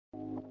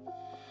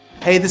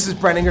Hey, this is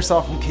Brent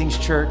Ingersoll from King's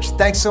Church.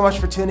 Thanks so much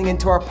for tuning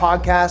into our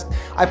podcast.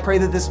 I pray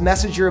that this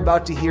message you're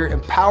about to hear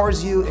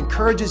empowers you,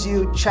 encourages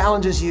you,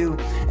 challenges you,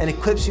 and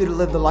equips you to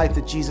live the life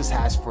that Jesus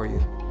has for you.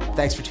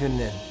 Thanks for tuning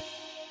in. If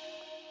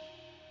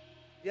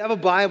you have a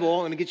Bible,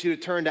 I'm going to get you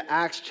to turn to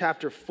Acts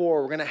chapter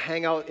 4. We're going to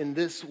hang out in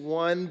this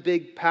one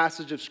big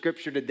passage of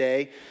Scripture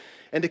today.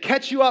 And to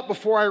catch you up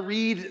before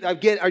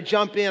I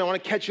jump in, I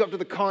want to catch you up to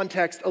the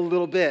context a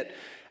little bit.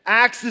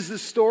 Acts is the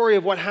story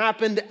of what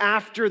happened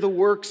after the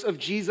works of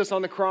Jesus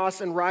on the cross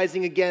and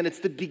rising again. It's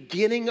the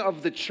beginning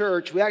of the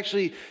church. We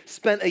actually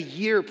spent a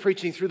year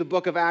preaching through the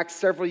book of Acts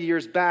several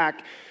years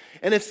back.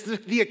 And it's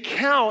the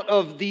account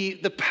of the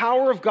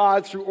power of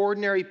God through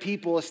ordinary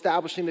people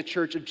establishing the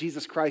church of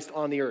Jesus Christ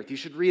on the earth. You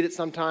should read it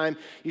sometime.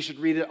 You should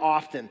read it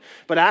often.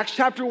 But Acts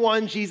chapter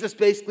 1, Jesus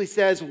basically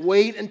says,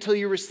 wait until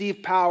you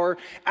receive power.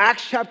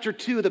 Acts chapter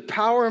 2, the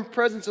power and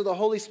presence of the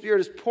Holy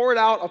Spirit is poured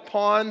out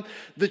upon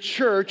the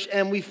church.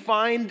 And we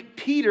find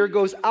Peter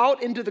goes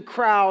out into the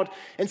crowd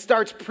and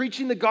starts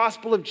preaching the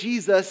gospel of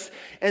Jesus.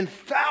 And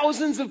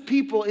thousands of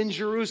people in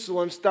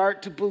Jerusalem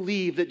start to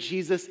believe that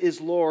Jesus is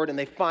Lord, and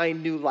they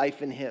find new life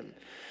in him.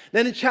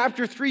 Then in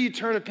chapter 3, you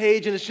turn a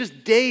page, and it's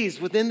just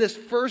days within this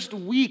first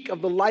week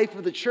of the life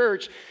of the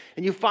church,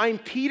 and you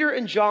find Peter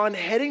and John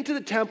heading to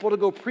the temple to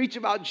go preach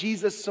about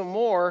Jesus some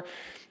more,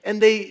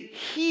 and they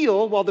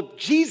heal,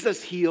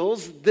 Jesus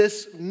heals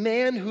this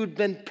man who'd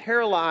been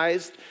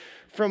paralyzed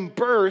from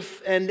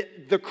birth, and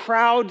the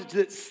crowd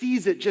that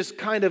sees it just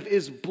kind of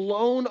is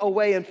blown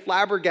away and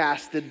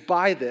flabbergasted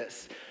by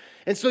this.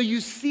 And so you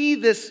see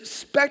this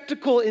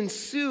spectacle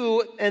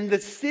ensue, and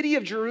the city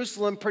of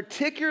Jerusalem,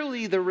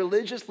 particularly the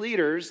religious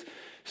leaders,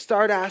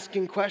 start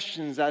asking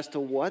questions as to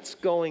what's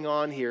going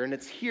on here. And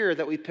it's here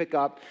that we pick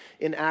up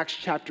in Acts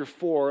chapter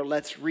 4.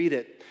 Let's read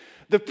it.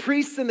 The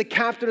priests and the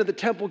captain of the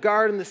temple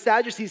guard and the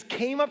Sadducees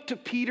came up to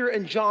Peter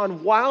and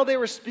John while they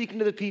were speaking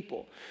to the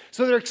people.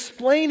 So they're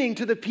explaining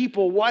to the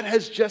people what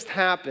has just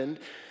happened.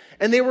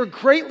 And they were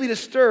greatly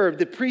disturbed.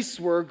 The priests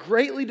were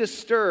greatly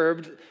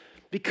disturbed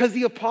because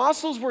the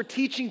apostles were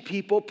teaching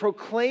people,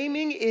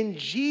 proclaiming in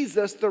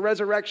Jesus the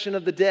resurrection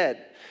of the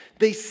dead.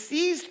 They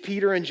seized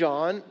Peter and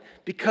John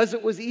because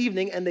it was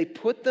evening, and they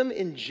put them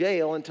in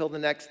jail until the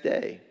next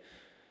day.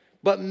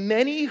 But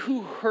many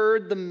who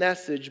heard the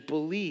message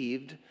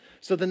believed,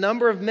 so the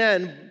number of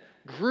men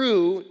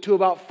grew to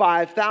about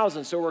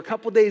 5,000. So we're a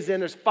couple days in,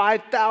 there's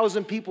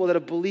 5,000 people that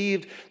have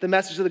believed the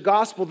message of the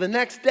gospel. The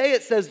next day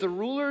it says the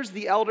rulers,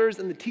 the elders,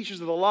 and the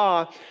teachers of the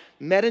law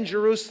met in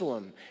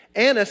Jerusalem.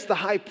 Annas, the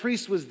high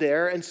priest, was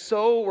there, and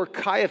so were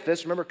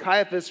Caiaphas. Remember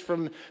Caiaphas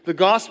from the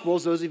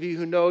Gospels, those of you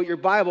who know your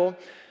Bible.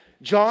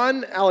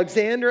 John,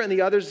 Alexander, and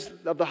the others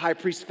of the high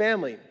priest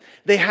family.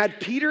 They had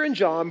Peter and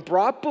John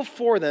brought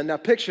before them, now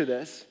picture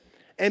this,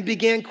 and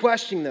began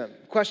questioning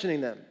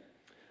them.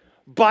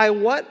 By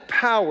what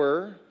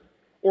power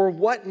or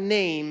what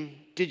name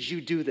did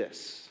you do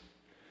this?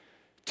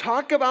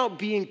 Talk about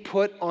being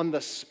put on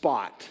the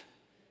spot.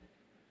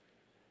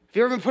 Have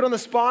you ever been put on the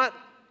spot?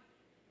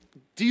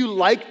 Do you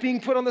like being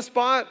put on the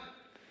spot?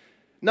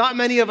 Not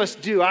many of us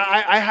do.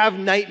 I have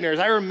nightmares.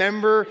 I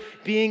remember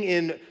being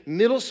in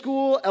middle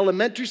school,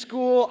 elementary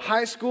school,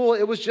 high school.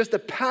 It was just a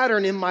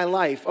pattern in my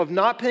life of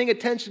not paying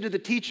attention to the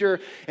teacher.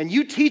 And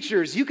you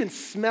teachers, you can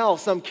smell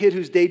some kid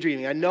who's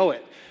daydreaming. I know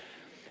it.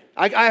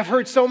 I've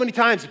heard so many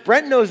times,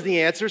 Brent knows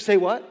the answer. Say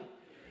what?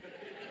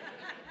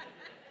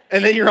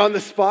 And then you're on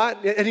the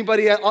spot.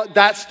 Anybody,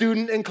 that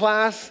student in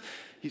class?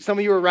 Some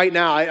of you are right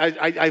now.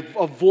 I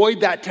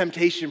avoid that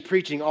temptation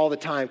preaching all the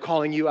time,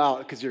 calling you out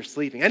because you're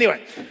sleeping.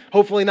 Anyway,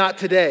 hopefully not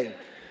today.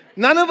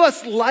 None of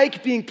us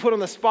like being put on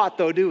the spot,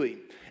 though, do we?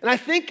 And I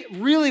think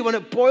really when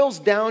it boils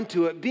down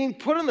to it, being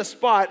put on the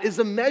spot is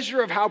a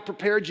measure of how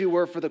prepared you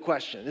were for the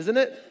question, isn't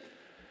it?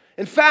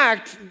 In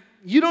fact,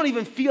 you don't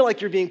even feel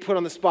like you're being put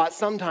on the spot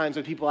sometimes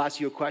when people ask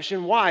you a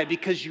question. Why?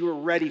 Because you were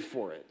ready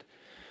for it.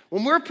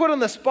 When we're put on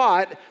the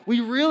spot,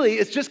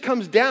 it just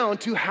comes down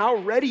to how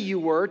ready you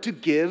were to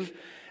give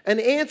an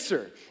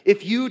answer.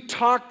 If you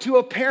talk to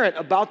a parent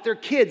about their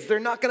kids, they're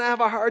not going to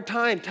have a hard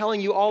time telling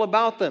you all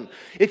about them.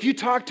 If you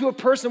talk to a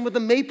person with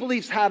a Maple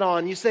Leafs hat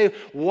on, you say,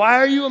 why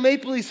are you a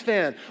Maple Leafs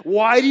fan?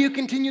 Why do you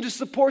continue to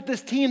support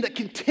this team that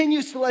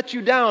continues to let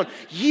you down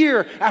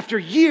year after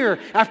year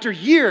after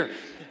year?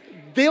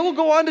 They will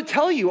go on to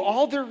tell you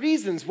all their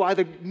reasons why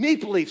the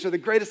Maple Leafs are the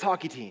greatest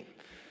hockey team.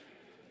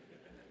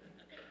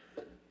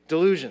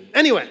 Delusion.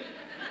 Anyway.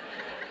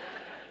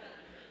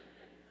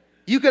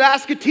 You could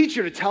ask a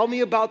teacher to tell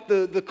me about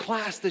the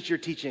class that you're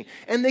teaching,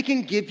 and they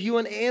can give you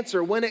an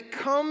answer. When it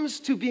comes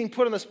to being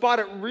put on the spot,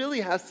 it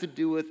really has to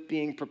do with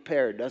being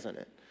prepared, doesn't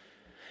it?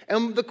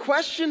 And the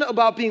question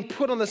about being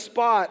put on the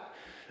spot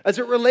as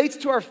it relates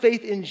to our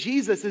faith in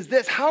Jesus is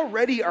this: how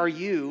ready are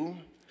you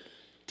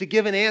to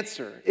give an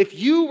answer? If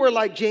you were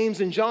like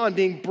James and John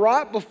being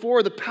brought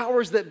before the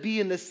powers that be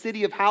in the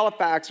city of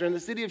Halifax or in the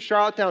city of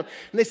Charlottetown,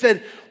 and they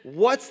said,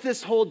 what's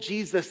this whole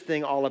Jesus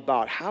thing all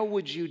about? How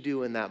would you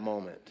do in that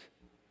moment?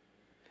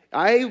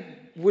 I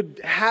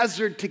would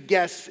hazard to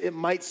guess it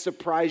might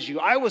surprise you.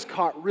 I was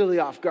caught really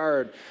off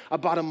guard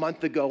about a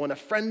month ago when a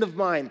friend of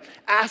mine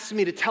asked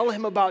me to tell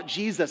him about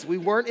Jesus. We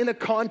weren't in a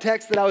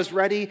context that I was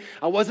ready.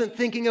 I wasn't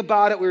thinking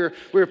about it. We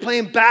were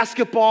playing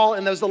basketball,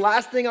 and that was the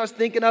last thing I was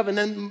thinking of. And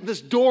then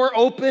this door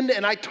opened,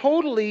 and I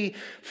totally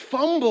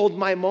fumbled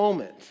my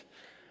moment.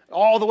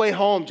 All the way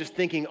home, just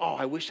thinking, oh,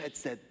 I wish I'd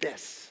said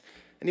this.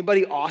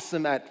 Anybody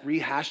awesome at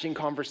rehashing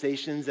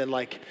conversations and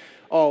like,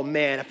 oh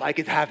man, if I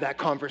could have that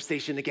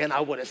conversation again,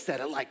 I would have said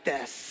it like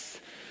this.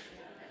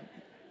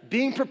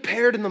 Being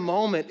prepared in the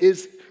moment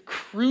is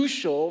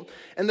crucial.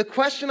 And the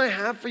question I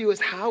have for you is,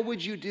 how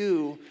would you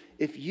do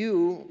if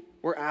you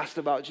were asked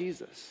about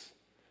Jesus?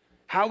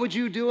 How would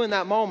you do in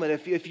that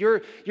moment? If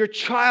your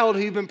child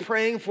who you've been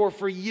praying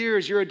for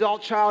years, your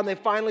adult child, and they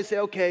finally say,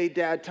 okay,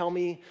 Dad, tell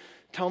me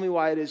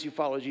why it is you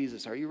follow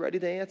Jesus. Are you ready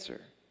to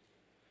answer?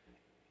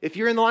 If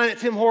you're in the line at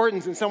Tim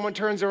Hortons and someone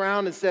turns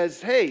around and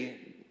says, hey,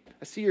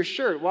 I see your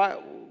shirt. Why?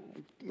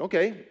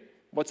 Okay,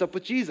 what's up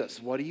with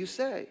Jesus? What do you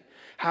say?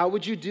 How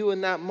would you do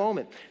in that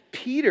moment?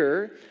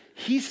 Peter,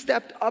 he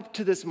stepped up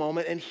to this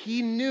moment and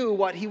he knew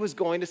what he was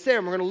going to say.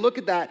 And we're going to look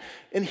at that.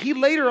 And he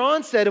later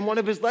on said in one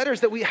of his letters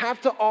that we have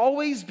to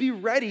always be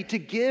ready to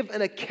give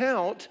an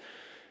account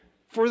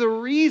for the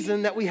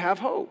reason that we have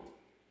hope.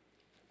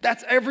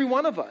 That's every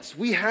one of us.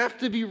 We have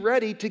to be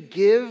ready to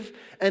give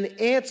an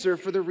answer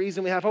for the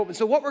reason we have hope. And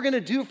so what we're going to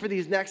do for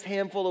these next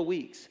handful of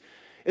weeks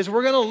is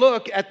we're going to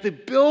look at the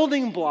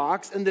building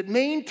blocks and the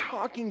main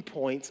talking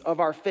points of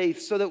our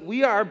faith so that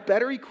we are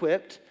better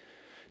equipped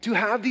to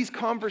have these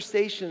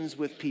conversations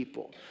with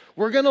people.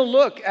 We're going to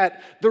look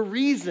at the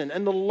reason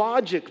and the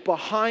logic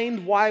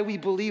behind why we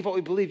believe what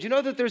we believe. Do you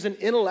know that there's an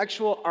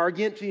intellectual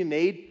argument to be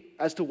made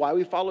as to why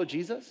we follow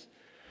Jesus?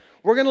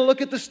 We're going to look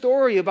at the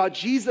story about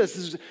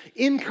Jesus'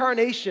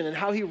 incarnation and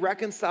how he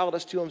reconciled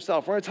us to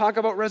himself. We're going to talk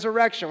about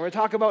resurrection. We're going to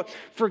talk about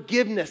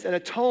forgiveness and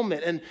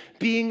atonement and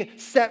being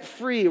set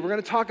free. We're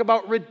going to talk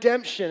about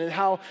redemption and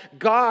how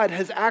God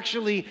has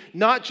actually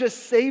not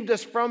just saved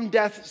us from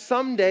death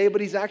someday, but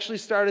he's actually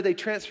started a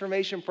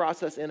transformation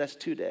process in us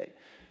today.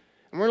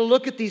 And we're going to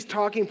look at these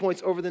talking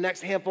points over the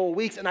next handful of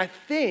weeks. And I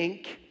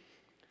think,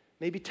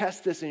 maybe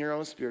test this in your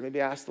own spirit.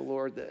 Maybe ask the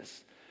Lord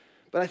this.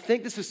 But I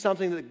think this is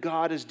something that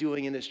God is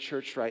doing in his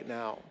church right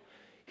now.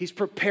 He's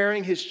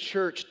preparing his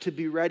church to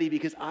be ready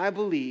because I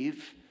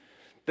believe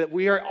that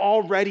we are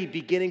already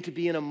beginning to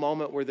be in a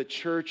moment where the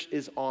church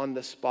is on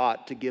the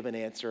spot to give an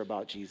answer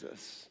about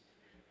Jesus.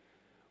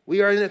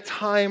 We are in a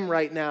time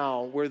right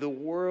now where the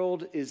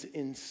world is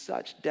in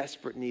such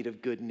desperate need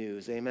of good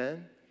news.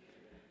 Amen?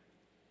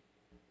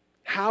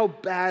 How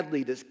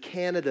badly does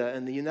Canada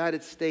and the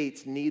United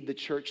States need the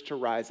church to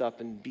rise up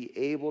and be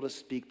able to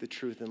speak the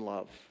truth in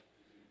love?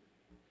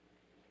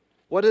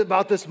 What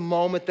about this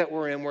moment that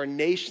we're in where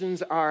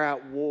nations are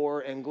at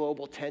war and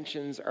global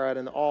tensions are at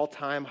an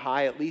all-time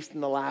high, at least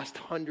in the last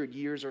 100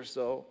 years or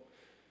so?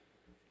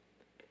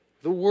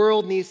 The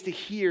world needs to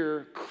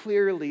hear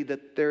clearly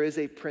that there is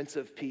a Prince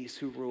of Peace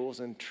who rules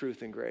in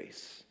truth and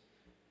grace.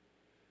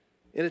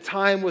 In a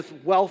time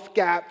with wealth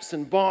gaps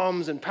and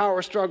bombs and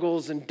power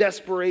struggles and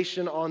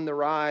desperation on the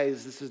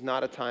rise, this is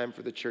not a time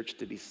for the church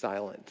to be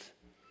silent.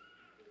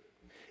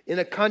 In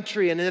a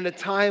country and in a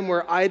time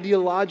where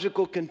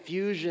ideological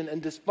confusion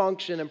and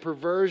dysfunction and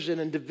perversion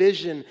and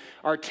division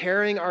are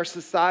tearing our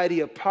society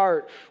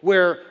apart,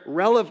 where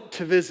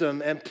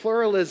relativism and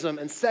pluralism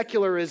and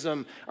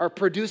secularism are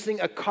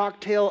producing a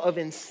cocktail of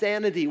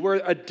insanity,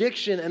 where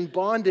addiction and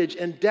bondage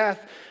and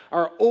death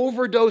are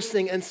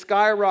overdosing and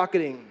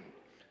skyrocketing,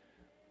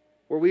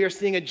 where we are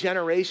seeing a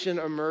generation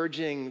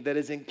emerging that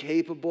is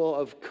incapable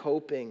of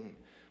coping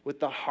with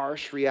the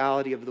harsh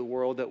reality of the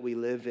world that we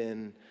live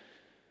in,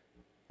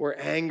 where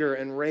anger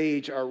and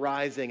rage are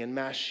rising and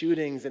mass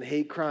shootings and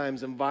hate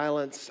crimes and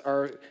violence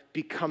are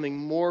becoming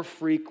more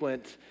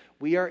frequent,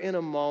 we are in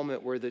a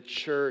moment where the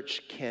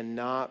church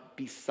cannot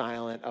be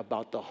silent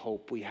about the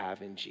hope we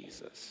have in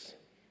Jesus.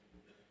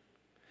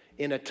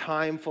 In a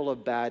time full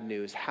of bad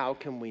news, how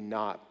can we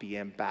not be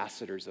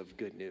ambassadors of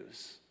good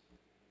news?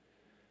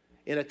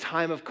 In a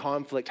time of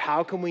conflict,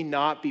 how can we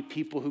not be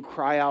people who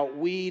cry out,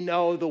 "We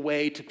know the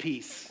way to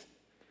peace"?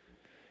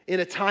 In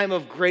a time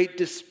of great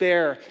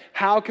despair,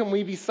 how can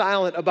we be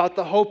silent about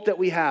the hope that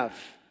we have?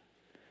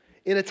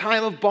 In a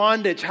time of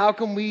bondage, how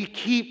can we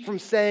keep from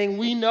saying,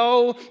 "We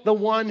know the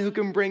one who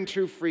can bring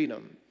true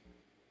freedom"?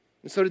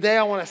 And so today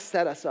I want to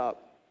set us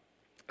up,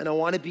 and I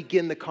want to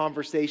begin the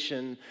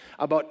conversation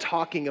about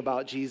talking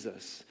about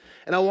Jesus.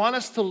 And I want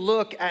us to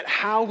look at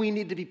how we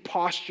need to be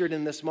postured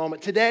in this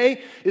moment.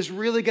 Today is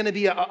really going to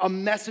be a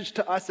message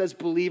to us as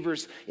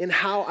believers in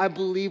how I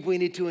believe we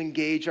need to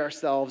engage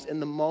ourselves in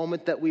the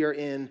moment that we are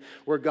in,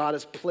 where God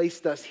has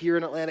placed us here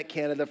in Atlantic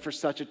Canada for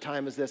such a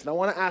time as this. And I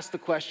want to ask the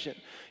question,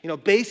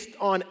 based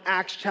on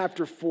Acts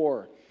chapter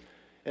 4,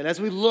 and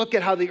as we look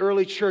at how the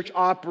early church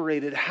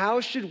operated,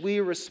 how should we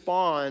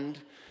respond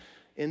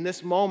in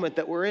this moment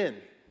that we're in?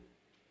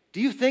 Do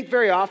you think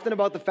very often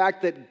about the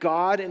fact that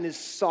God in his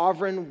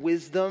sovereign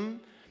wisdom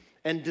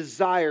and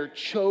desire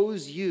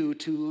chose you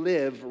to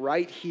live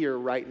right here,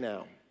 right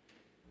now.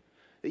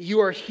 That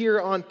you are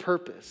here on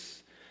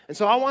purpose. And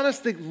so I want us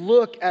to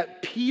look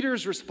at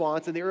Peter's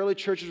response and the early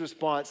church's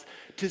response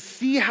to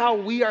see how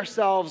we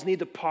ourselves need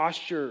to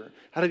posture,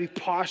 how to be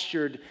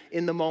postured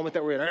in the moment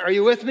that we're in. Are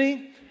you with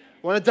me?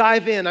 I want to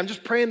dive in. I'm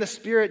just praying the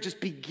Spirit just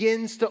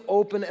begins to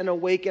open and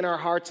awaken our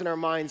hearts and our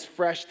minds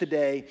fresh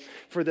today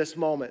for this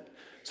moment.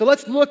 So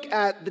let's look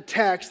at the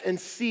text and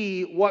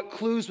see what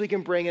clues we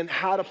can bring and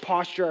how to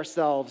posture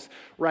ourselves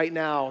right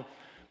now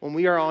when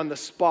we are on the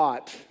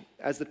spot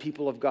as the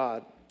people of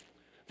God.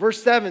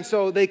 Verse 7,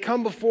 so they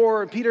come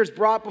before, and Peter's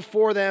brought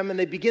before them, and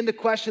they begin to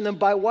question them,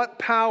 by what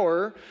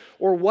power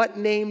or what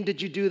name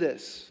did you do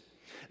this?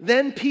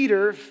 Then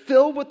Peter,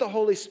 filled with the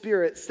Holy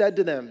Spirit, said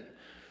to them,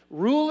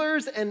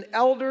 rulers and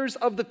elders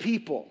of the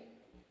people,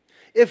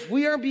 if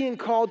we are being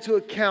called to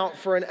account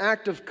for an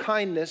act of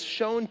kindness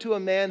shown to a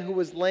man who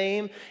was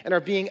lame and are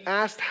being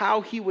asked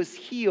how he was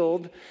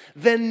healed,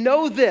 then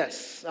know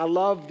this. I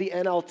love the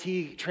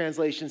NLT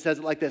translation says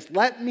it like this.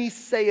 Let me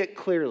say it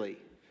clearly.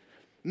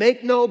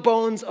 Make no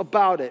bones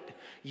about it.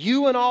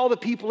 You and all the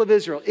people of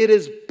Israel, it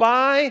is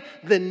by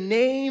the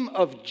name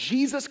of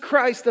Jesus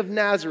Christ of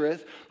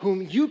Nazareth,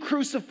 whom you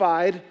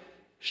crucified,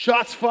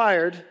 shots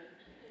fired,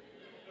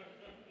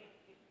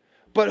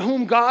 but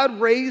whom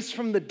God raised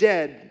from the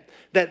dead,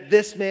 that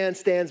this man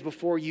stands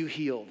before you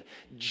healed.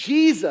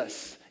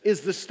 Jesus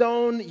is the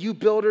stone you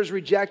builders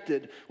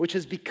rejected, which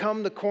has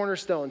become the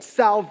cornerstone.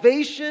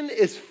 Salvation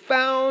is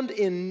found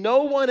in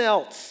no one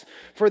else,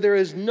 for there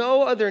is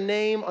no other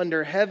name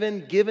under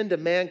heaven given to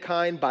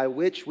mankind by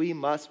which we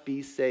must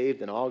be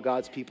saved. And all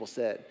God's people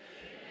said,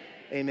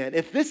 Amen.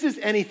 If this is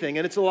anything,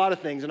 and it's a lot of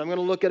things, and I'm going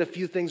to look at a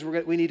few things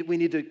we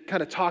need to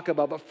kind of talk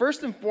about, but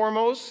first and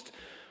foremost,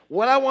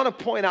 what I want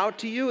to point out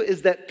to you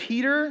is that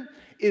Peter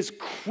is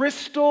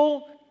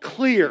crystal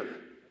clear,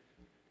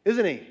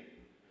 isn't he?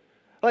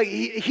 Like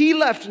he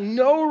left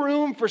no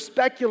room for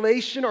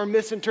speculation or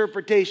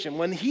misinterpretation.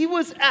 When he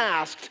was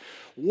asked,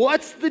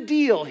 what's the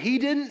deal? He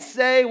didn't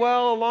say,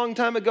 well, a long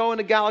time ago in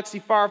a galaxy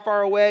far,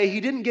 far away. He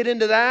didn't get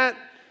into that.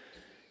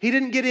 He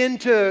didn't get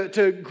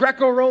into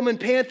Greco-Roman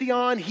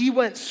pantheon. He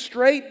went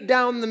straight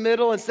down the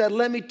middle and said,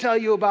 let me tell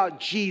you about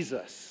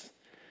Jesus.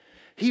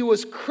 He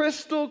was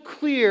crystal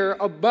clear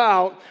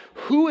about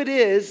who it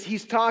is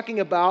he's talking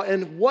about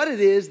and what it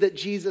is that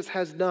Jesus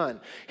has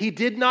done. He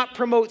did not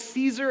promote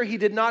Caesar. He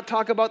did not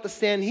talk about the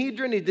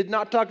Sanhedrin. He did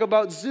not talk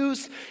about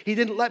Zeus. He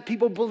didn't let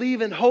people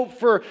believe in hope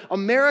for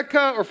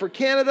America or for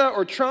Canada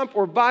or Trump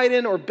or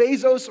Biden or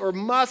Bezos or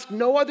Musk.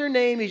 No other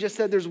name. He just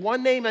said, there's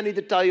one name I need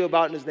to tell you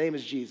about, and his name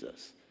is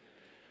Jesus.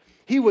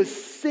 He was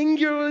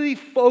singularly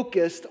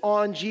focused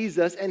on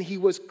Jesus, and he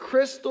was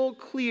crystal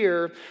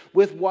clear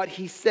with what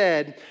he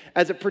said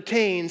as it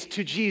pertains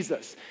to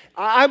Jesus.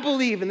 I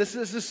believe, and this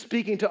is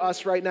speaking to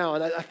us right now,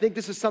 and I think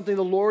this is something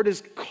the Lord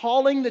is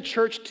calling the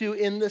church to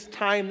in this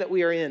time that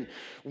we are in.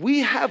 We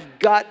have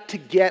got to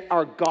get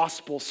our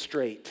gospel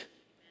straight.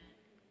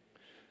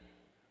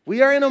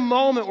 We are in a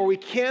moment where we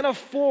can't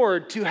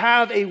afford to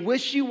have a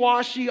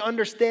wishy-washy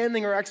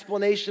understanding or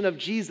explanation of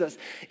Jesus.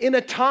 In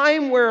a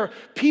time where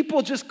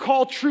people just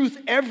call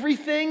truth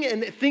everything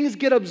and things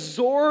get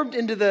absorbed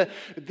into the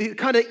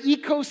kind of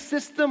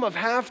ecosystem of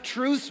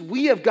half-truths,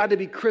 we have got to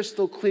be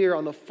crystal clear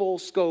on the full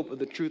scope of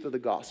the truth of the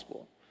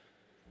gospel.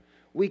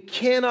 We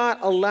cannot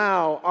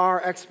allow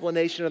our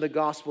explanation of the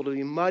gospel to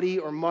be muddy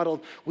or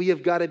muddled. We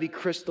have got to be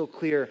crystal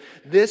clear.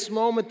 This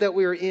moment that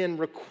we are in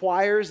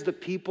requires the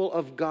people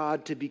of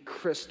God to be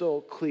crystal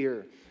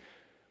clear.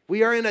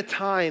 We are in a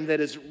time that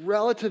is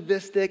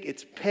relativistic,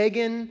 it's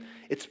pagan,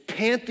 it's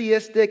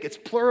pantheistic, it's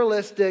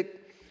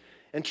pluralistic,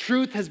 and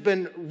truth has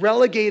been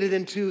relegated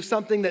into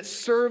something that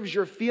serves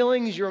your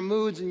feelings, your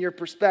moods, and your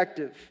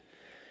perspective.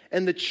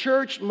 And the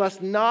church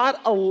must not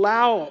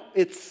allow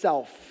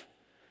itself,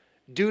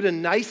 due to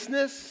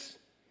niceness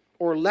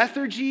or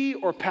lethargy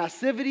or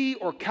passivity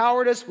or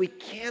cowardice, we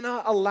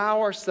cannot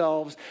allow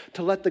ourselves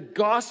to let the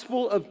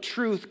gospel of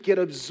truth get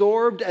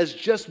absorbed as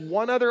just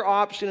one other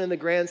option in the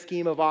grand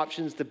scheme of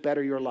options to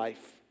better your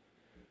life.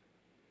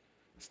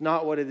 It's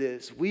not what it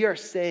is. We are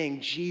saying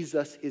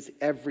Jesus is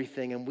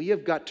everything, and we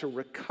have got to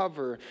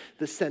recover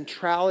the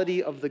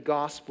centrality of the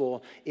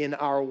gospel in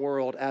our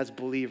world as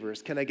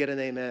believers. Can I get an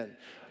amen?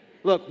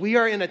 Look, we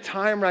are in a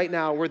time right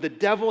now where the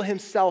devil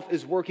himself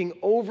is working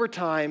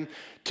overtime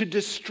to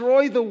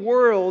destroy the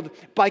world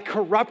by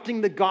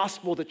corrupting the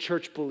gospel the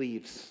church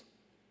believes.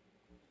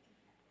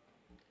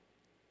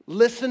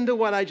 Listen to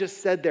what I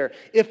just said there.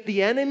 If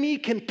the enemy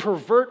can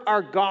pervert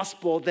our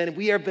gospel, then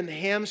we have been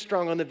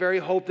hamstrung on the very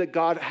hope that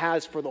God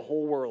has for the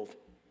whole world.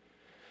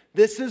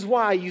 This is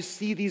why you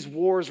see these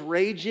wars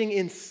raging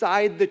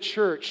inside the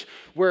church,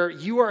 where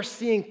you are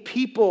seeing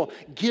people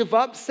give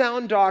up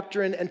sound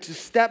doctrine and to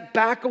step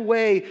back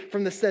away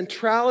from the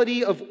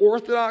centrality of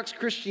Orthodox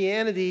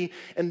Christianity.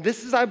 And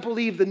this is, I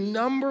believe, the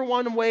number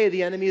one way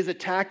the enemy is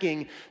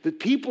attacking the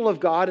people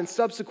of God and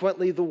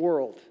subsequently the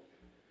world.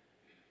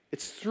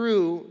 It's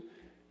through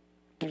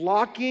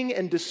blocking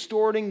and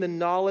distorting the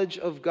knowledge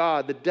of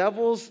God. The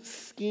devil's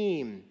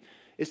scheme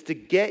is to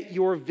get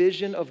your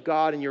vision of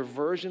God and your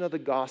version of the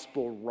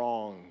gospel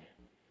wrong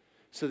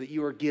so that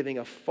you are giving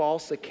a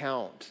false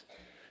account.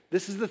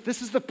 This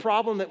is the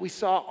problem that we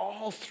saw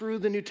all through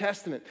the New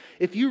Testament.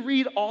 If you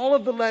read all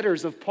of the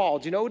letters of Paul,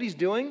 do you know what he's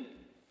doing?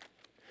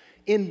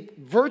 In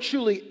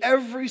virtually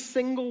every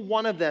single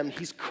one of them,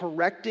 he's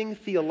correcting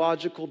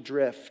theological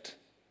drift.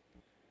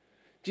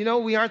 Do you know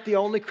we aren't the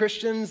only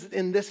Christians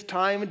in this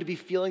time to be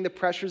feeling the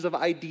pressures of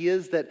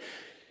ideas that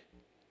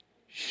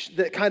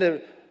kind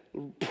of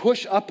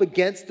push up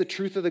against the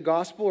truth of the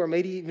gospel or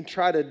maybe even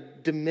try to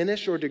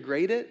diminish or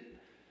degrade it?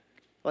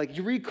 Like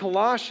you read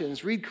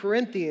Colossians, read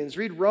Corinthians,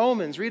 read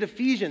Romans, read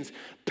Ephesians.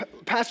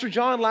 Pastor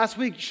John last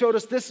week showed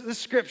us this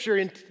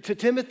scripture to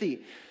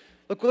Timothy.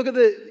 Look at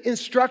the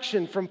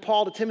instruction from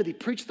Paul to Timothy.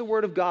 Preach the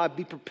word of God.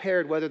 Be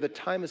prepared whether the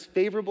time is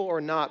favorable or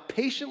not.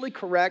 Patiently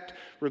correct,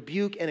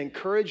 rebuke, and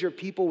encourage your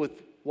people with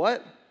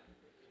what?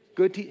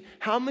 Good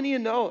How many of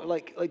you know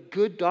like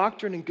good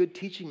doctrine and good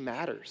teaching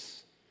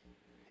matters?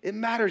 It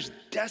matters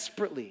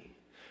desperately.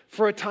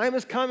 For a time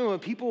is coming when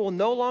people will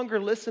no longer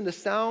listen to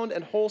sound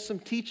and wholesome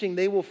teaching.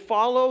 They will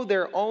follow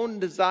their own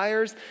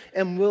desires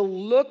and will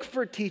look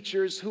for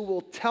teachers who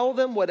will tell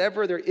them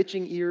whatever their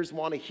itching ears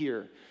want to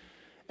hear.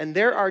 And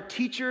there are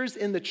teachers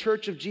in the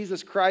church of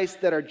Jesus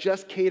Christ that are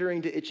just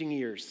catering to itching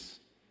ears.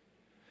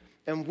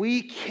 And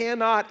we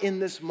cannot, in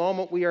this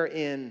moment we are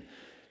in,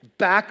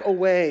 back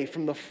away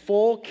from the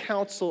full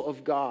counsel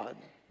of God.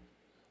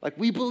 Like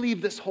we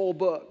believe this whole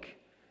book.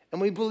 And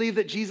we believe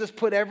that Jesus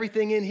put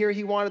everything in here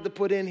he wanted to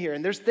put in here.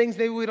 And there's things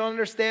maybe we don't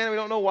understand, we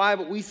don't know why,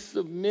 but we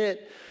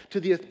submit to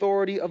the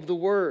authority of the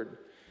word.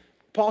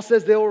 Paul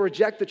says they will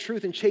reject the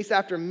truth and chase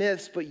after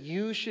myths, but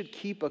you should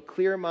keep a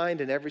clear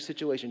mind in every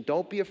situation.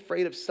 Don't be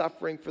afraid of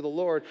suffering for the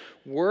Lord.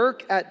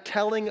 Work at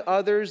telling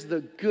others the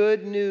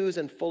good news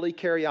and fully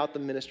carry out the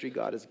ministry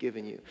God has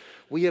given you.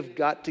 We have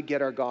got to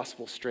get our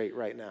gospel straight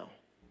right now.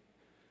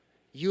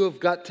 You have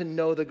got to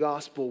know the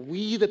gospel.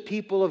 We, the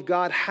people of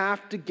God,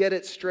 have to get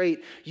it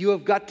straight. You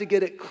have got to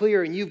get it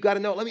clear, and you've got to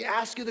know. Let me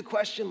ask you the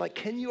question,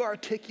 can you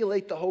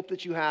articulate the hope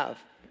that you have?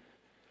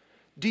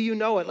 Do you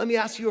know it? Let me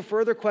ask you a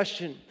further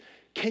question.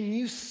 Can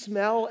you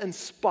smell and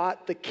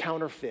spot the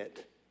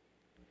counterfeit?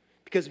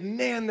 Because,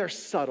 man, they're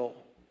subtle.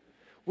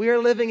 We are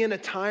living in a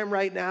time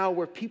right now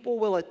where people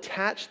will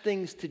attach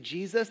things to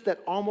Jesus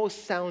that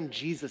almost sound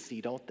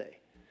Jesus-y, don't they?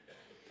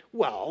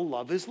 Well,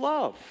 love is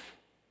love.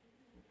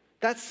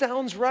 That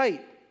sounds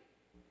right,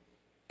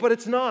 but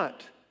it's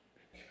not.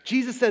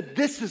 Jesus said,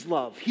 this is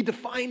love. He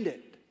defined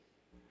it.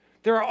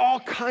 There are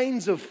all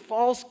kinds of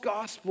false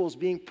gospels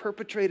being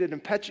perpetrated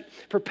and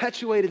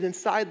perpetuated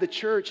inside the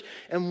church.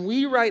 And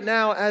we right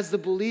now, as the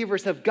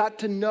believers, have got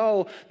to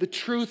know the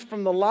truth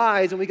from the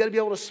lies, and we got to be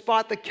able to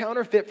spot the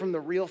counterfeit from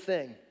the real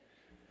thing.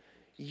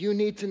 You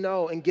need to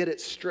know and get it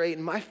straight.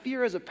 And my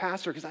fear as a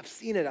pastor, because I've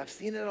seen it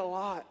a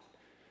lot.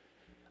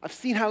 I've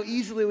seen how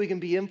easily we can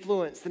be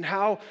influenced and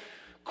how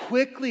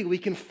quickly we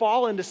can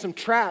fall into some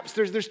traps.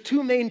 There's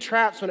two main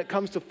traps when it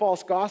comes to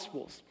false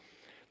gospels.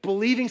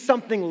 Believing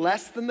something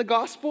less than the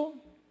gospel.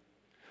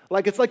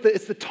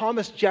 It's the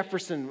Thomas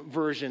Jefferson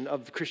version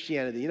of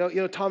Christianity. You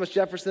know Thomas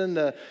Jefferson,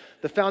 the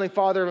founding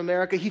father of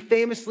America, he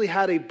famously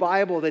had a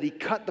Bible that he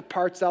cut the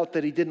parts out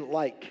that he didn't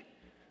like.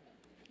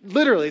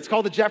 Literally, it's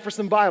called the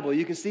Jefferson Bible.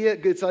 You can see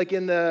it. It's like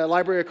in the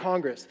Library of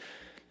Congress.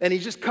 And he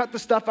just cut the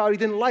stuff out he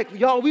didn't like.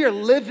 Y'all, we are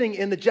living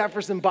in the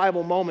Jefferson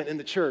Bible moment in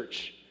the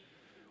church,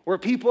 where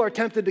people are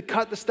tempted to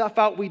cut the stuff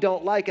out we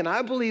don't like. And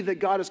I believe that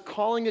God is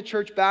calling the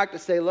church back to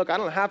say, look, I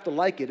don't have to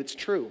like it. It's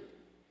true.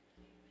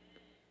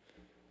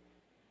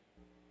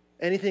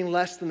 Anything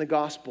less than the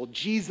gospel,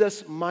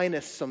 Jesus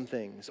minus some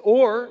things.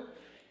 Or,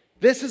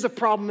 this is a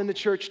problem in the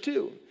church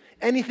too.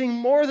 Anything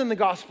more than the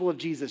gospel of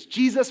Jesus.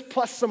 Jesus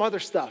plus some other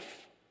stuff.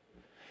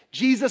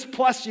 Jesus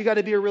plus you got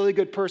to be a really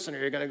good person or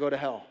you're going to go to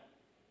hell.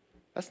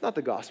 That's not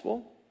the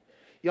gospel.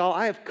 Y'all,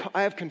 I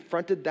have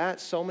confronted that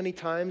so many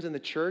times in the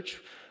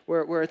church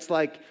where it's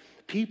like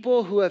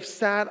people who have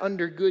sat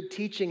under good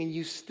teaching and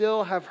you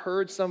still have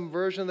heard some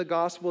version of the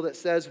gospel that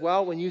says,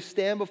 well, when you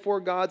stand before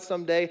God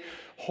someday,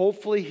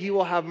 hopefully he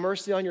will have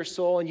mercy on your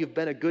soul and you've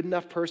been a good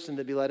enough person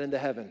to be let into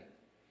heaven.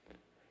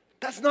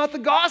 That's not the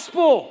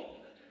gospel.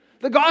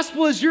 The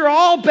gospel is you're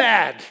all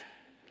bad.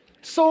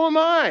 So am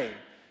I.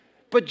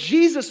 But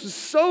Jesus was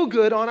so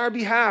good on our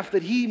behalf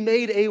that he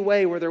made a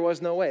way where there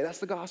was no way. That's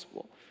the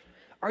gospel.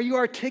 Are you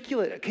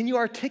articulate? Can you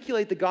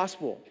articulate the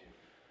gospel?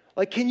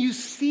 Can you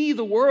see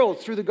the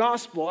world through the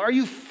gospel? Are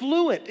you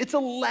fluent? It's a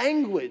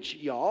language,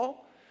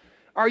 y'all.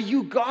 Are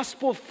you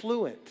gospel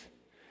fluent?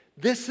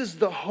 This is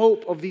the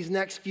hope of these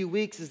next few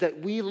weeks, is that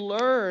we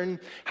learn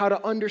how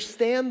to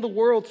understand the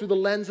world through the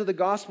lens of the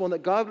gospel, and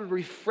that God would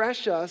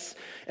refresh us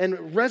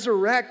and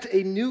resurrect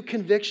a new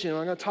conviction.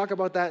 I'm going to talk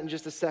about that in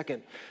just a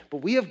second. But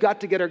we have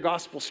got to get our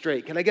gospel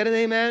straight. Can I get an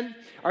amen?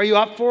 Are you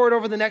up for it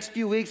over the next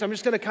few weeks? I'm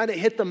just going to kind of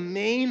hit the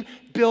main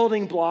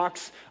building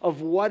blocks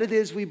of what it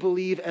is we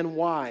believe and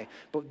why.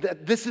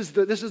 But this is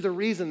the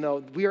reason,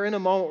 though. We are in a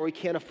moment where we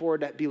can't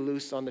afford to be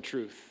loose on the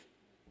truth.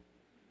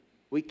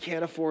 We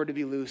can't afford to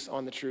be loose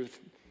on the truth.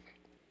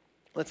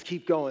 Let's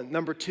keep going.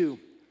 Number 2,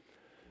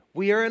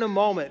 we are in a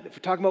moment, if we're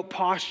talking about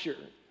posture,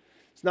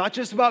 it's not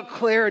just about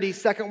clarity.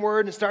 Second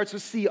word, and it starts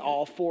with C.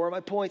 All 4 of my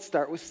points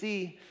start with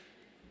C.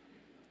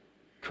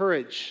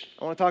 Courage.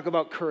 I want to talk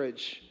about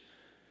courage.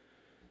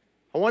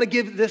 I want to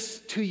give this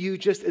to you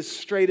just as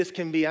straight as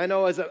can be. I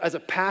know as a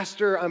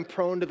pastor, I'm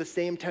prone to the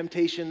same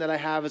temptation that I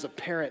have as a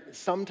parent.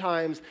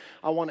 Sometimes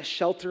I want to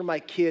shelter my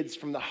kids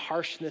from the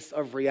harshness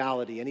of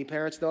reality. Any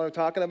parents know what I'm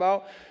talking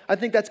about? I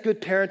think that's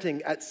good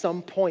parenting at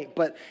some point.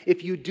 But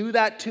if you do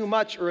that too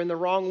much or in the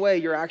wrong way,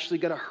 you're actually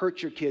going to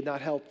hurt your kid, not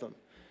help them.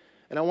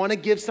 And I want to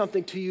give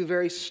something to you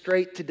very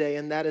straight today,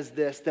 and that is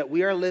this, that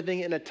we are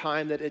living in a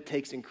time that it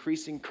takes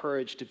increasing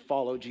courage to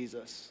follow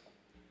Jesus.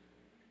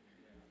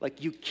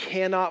 Like, you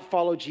cannot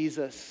follow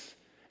Jesus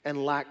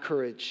and lack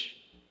courage.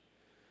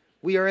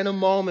 We are in a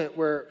moment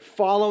where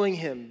following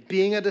him,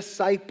 being a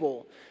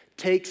disciple,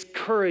 takes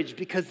courage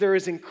because there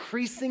is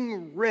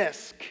increasing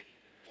risk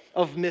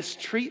of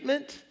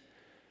mistreatment,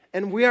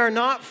 and we are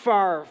not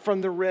far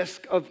from the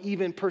risk of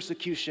even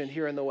persecution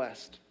here in the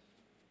West.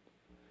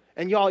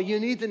 And y'all, you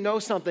need to know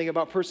something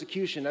about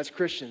persecution as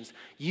Christians.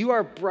 You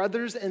are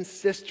brothers and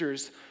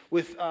sisters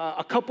with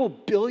a couple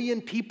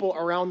billion people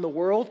around the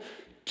world.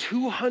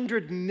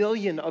 200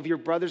 million of your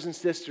brothers and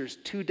sisters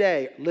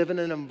today live in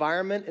an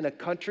environment, in a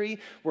country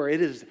where it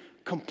is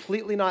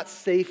completely not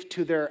safe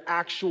to their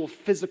actual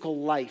physical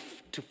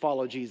life to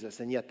follow Jesus,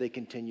 and yet they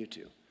continue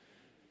to.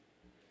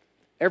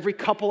 Every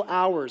couple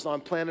hours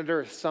on planet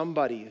Earth,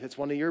 somebody that's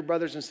one of your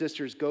brothers and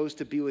sisters goes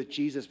to be with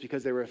Jesus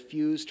because they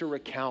refused to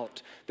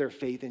recount their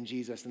faith in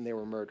Jesus and they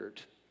were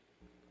murdered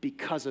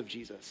because of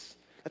Jesus.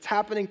 That's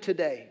happening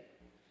today.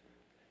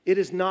 It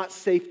is not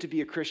safe to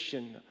be a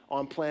Christian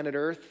on planet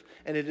Earth,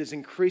 and it is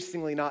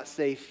increasingly not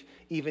safe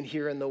even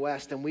here in the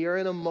West. And we are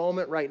in a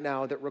moment right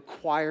now that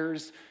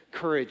requires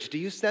courage. Do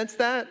you sense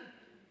that?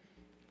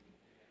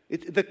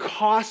 The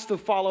cost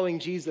of following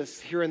Jesus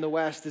here in the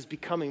West is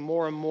becoming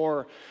more and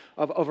more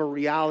of a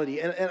reality.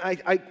 And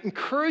I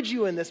encourage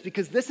you in this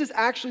because this is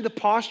actually the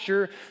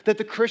posture that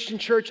the Christian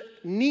church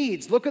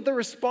needs. Look at the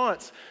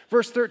response.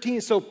 Verse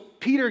 13, so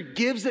Peter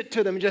gives it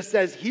to them and just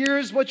says,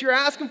 here's what you're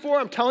asking for.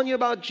 I'm telling you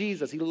about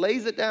Jesus. He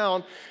lays it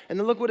down. And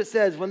then look what it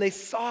says. When they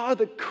saw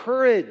the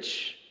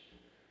courage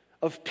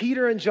of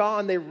Peter and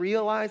John, they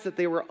realized that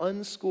they were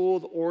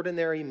unschooled,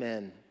 ordinary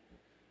men.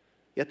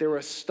 Yet they were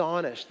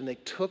astonished, and they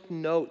took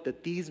note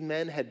that these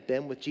men had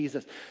been with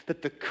Jesus,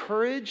 that the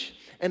courage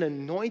and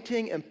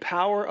anointing and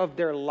power of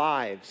their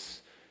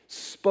lives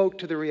spoke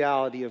to the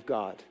reality of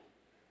God.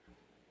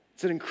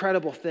 It's an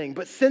incredible thing.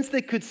 But since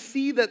they could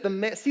see that the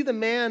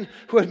man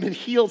who had been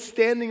healed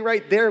standing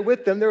right there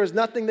with them, there was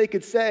nothing they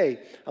could say.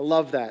 I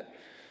love that.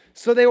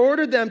 So they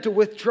ordered them to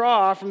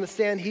withdraw from the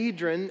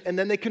Sanhedrin, and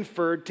then they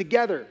conferred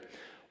together.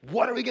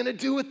 What are we going to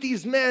do with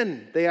these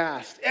men? They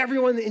asked.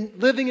 Everyone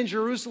living in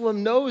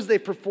Jerusalem knows they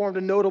performed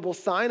a notable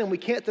sign, and we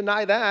can't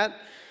deny that.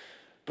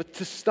 But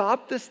to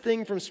stop this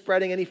thing from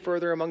spreading any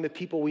further among the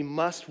people, we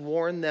must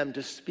warn them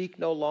to speak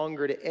no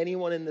longer to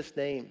anyone in this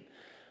name.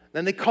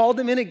 Then they called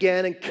them in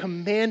again and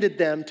commanded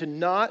them to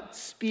not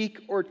speak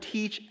or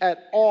teach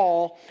at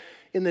all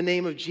in the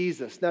name of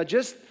Jesus. Now,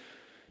 just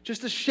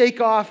to shake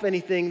off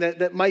anything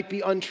that might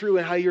be untrue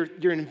and how you're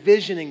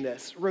envisioning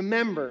this,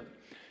 remember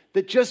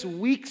that just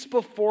weeks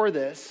before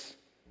this,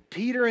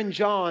 Peter and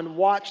John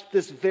watched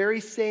this very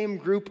same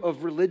group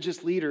of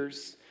religious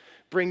leaders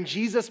bring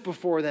Jesus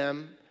before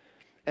them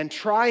and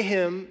try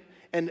him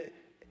and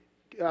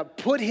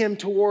put him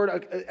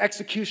toward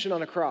execution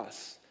on a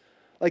cross.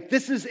 Like,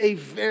 this is a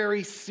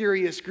very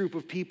serious group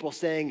of people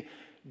saying,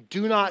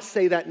 do not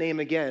say that name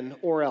again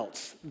or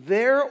else.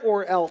 There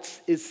or else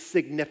is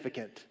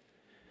significant.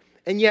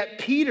 And yet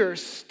Peter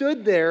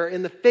stood there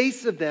in the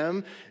face of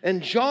them,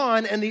 and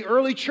John and the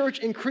early church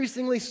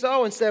increasingly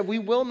so, and said, we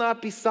will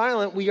not be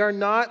silent. We are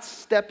not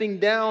stepping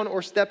down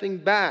or stepping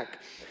back.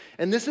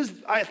 And this is,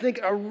 I think,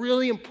 a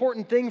really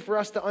important thing for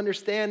us to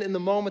understand in the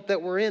moment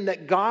that we're in,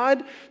 that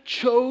God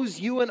chose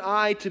you and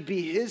I to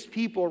be his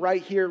people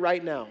right here,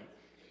 right now.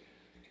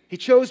 He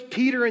chose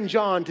Peter and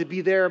John to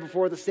be there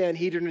before the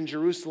Sanhedrin in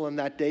Jerusalem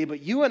that day,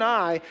 but you and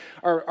I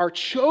are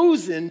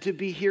chosen to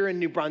be here in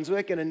New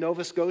Brunswick and in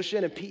Nova Scotia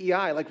and in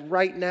PEI, like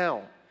right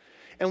now.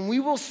 And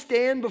we will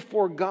stand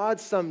before God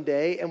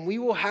someday, and we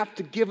will have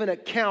to give an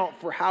account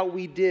for how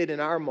we did in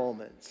our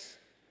moments.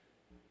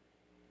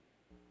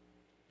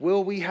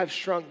 Will we have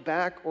shrunk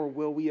back, or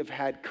will we have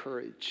had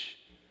courage?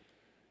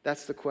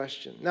 That's the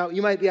question. Now,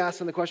 you might be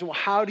asking the question, well,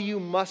 how do you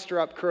muster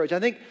up courage?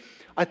 I think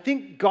I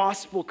think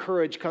gospel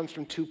courage comes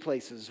from two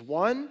places.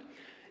 One,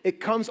 it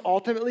comes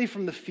ultimately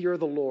from the fear of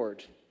the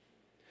Lord.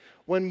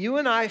 When you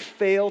and I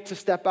fail to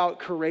step out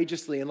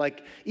courageously, and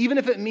like, even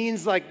if it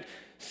means like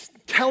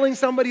telling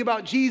somebody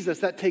about Jesus,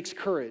 that takes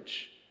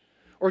courage.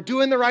 Or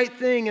doing the right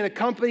thing in a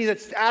company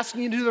that's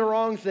asking you to do the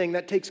wrong thing,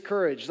 that takes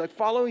courage. Like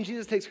following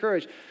Jesus takes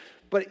courage.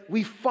 But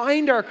we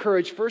find our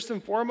courage first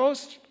and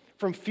foremost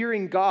from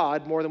fearing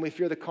God more than we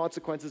fear the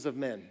consequences of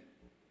men.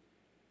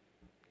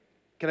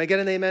 Can I get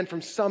an amen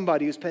from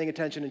somebody who's paying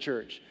attention in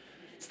church?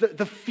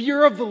 The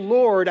fear of the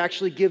Lord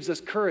actually gives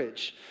us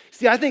courage.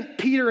 See, I think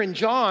Peter and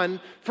John,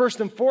 first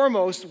and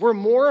foremost, were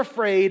more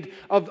afraid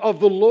of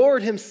the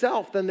Lord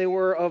himself than they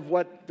were of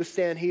what the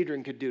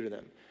Sanhedrin could do to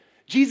them.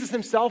 Jesus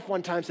himself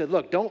one time said,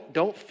 look,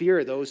 don't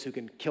fear those who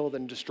can kill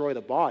and destroy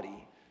the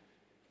body.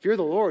 Fear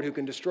the Lord who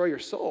can destroy your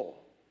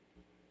soul.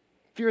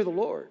 Fear the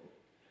Lord.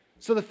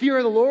 So the fear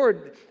of the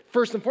Lord,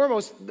 first and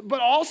foremost, but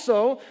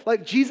also,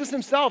 like Jesus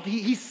himself,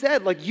 he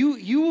said, like,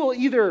 you will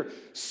either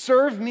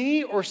serve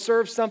me or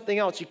serve something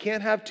else. You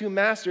can't have two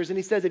masters. And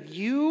he says, if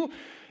you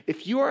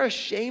are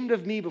ashamed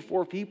of me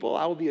before people,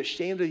 I will be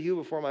ashamed of you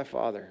before my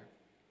Father.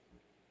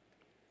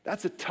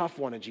 That's a tough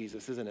one of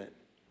Jesus, isn't it?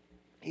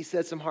 He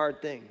said some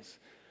hard things,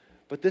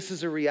 but this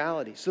is a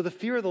reality. So the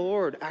fear of the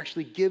Lord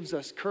actually gives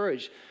us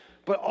courage.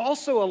 But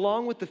also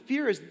along with the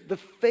fear is the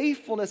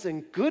faithfulness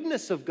and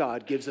goodness of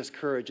God gives us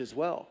courage as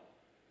well.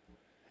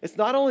 It's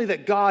not only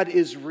that God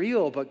is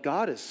real, but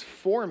God is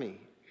for me.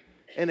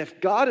 And if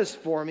God is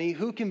for me,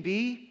 who can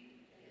be?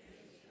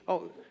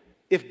 Oh,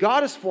 if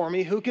God is for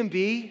me, who can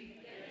be?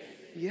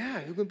 Yeah,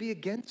 who can be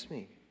against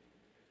me?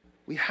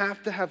 We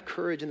have to have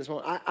courage in this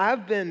moment.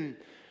 I've been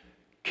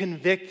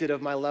convicted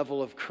of my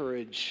level of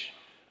courage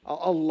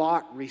a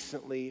lot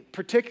recently,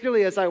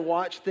 particularly as I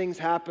watch things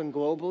happen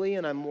globally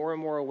and I'm more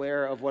and more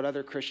aware of what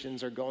other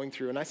Christians are going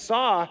through. And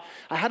I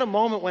had a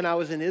moment when I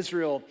was in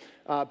Israel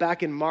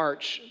back in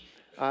March.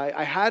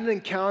 I had an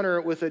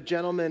encounter with a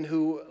gentleman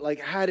who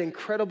had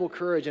incredible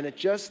courage, and it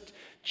just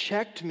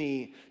checked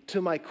me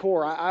to my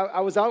core.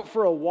 I was out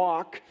for a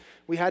walk.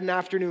 We had an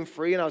afternoon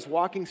free, and I was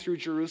walking through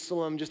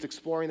Jerusalem, just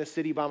exploring the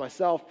city by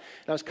myself.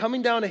 And I was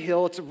coming down a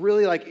hill. It's a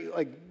really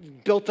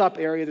built-up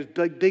area.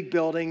 There's big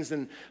buildings.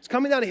 And I was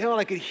coming down a hill,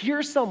 and I could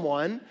hear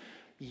someone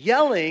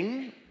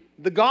yelling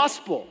the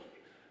gospel.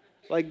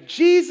 Like,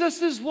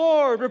 Jesus is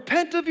Lord.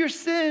 Repent of your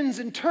sins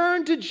and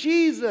turn to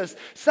Jesus.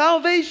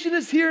 Salvation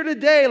is here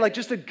today. Like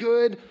just a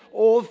good,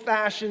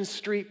 old-fashioned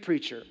street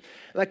preacher.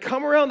 And I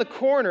come around the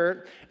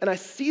corner, and I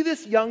see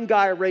this young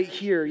guy right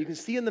here. You can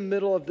see in the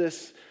middle of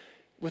this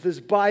with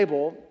his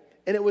Bible,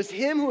 and it was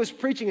him who was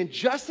preaching. And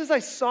just as I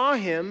saw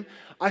him,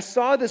 I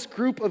saw this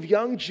group of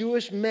young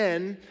Jewish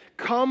men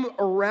come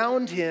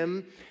around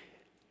him,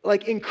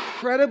 like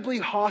incredibly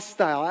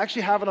hostile. I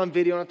actually have it on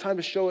video. I don't have time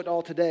to show it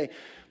all today.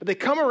 But they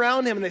come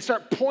around him and they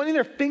start pointing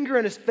their finger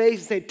in his face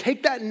and say,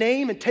 take that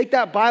name and take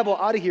that Bible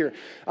out of here.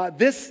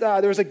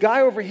 There was a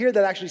guy over here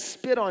that actually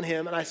spit on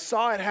him, and I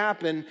saw it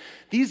happen.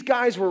 These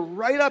guys were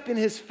right up in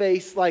his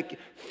face, like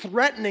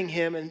threatening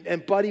him,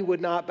 and Buddy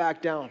would not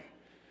back down.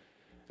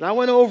 And I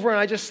went over and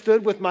I just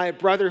stood with my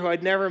brother who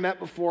I'd never met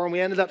before, and we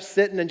ended up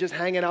sitting and just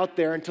hanging out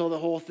there until the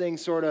whole thing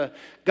sort of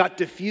got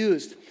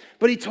diffused.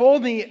 But he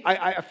told me,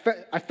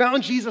 I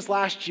found Jesus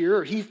last year,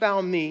 or he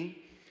found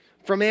me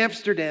from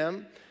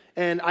Amsterdam,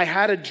 and I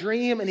had a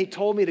dream, and he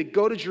told me to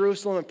go to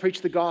Jerusalem and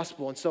preach the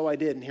gospel, and so I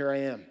did, and here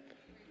I am.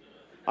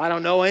 I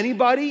don't know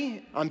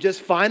anybody. I'm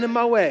just finding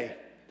my way.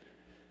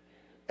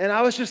 And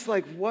I was just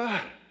like,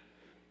 wow,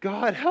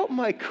 God, help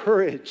my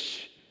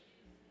courage.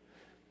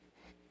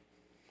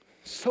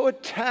 So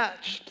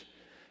attached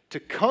to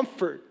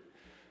comfort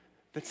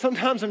that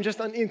sometimes I'm just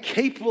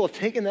incapable of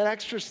taking that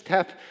extra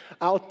step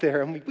out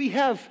there. And we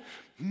have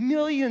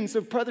millions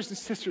of brothers and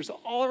sisters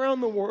all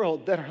around the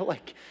world that are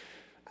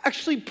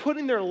actually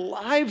putting their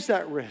lives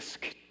at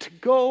risk to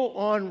go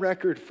on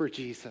record for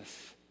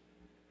Jesus.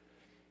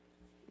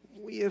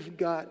 We have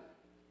got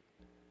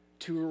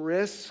to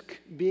risk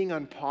being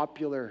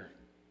unpopular.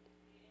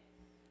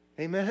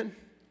 Amen?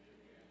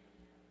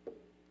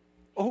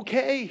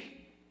 Okay.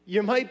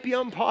 You might be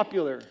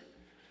unpopular.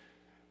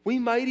 We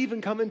might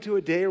even come into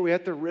a day where we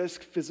have to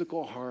risk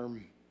physical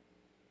harm.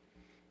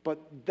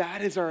 But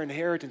that is our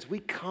inheritance. We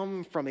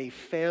come from a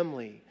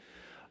family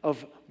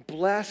of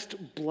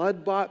blessed,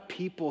 blood-bought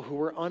people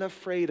who are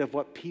unafraid of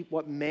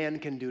what man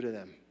can do to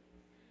them.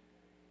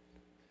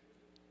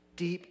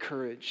 Deep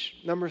courage.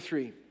 Number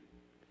 3.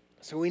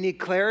 So we need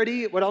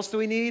clarity. What else do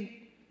we need?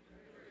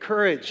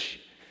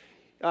 Courage.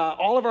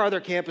 All of our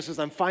other campuses,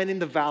 I'm finding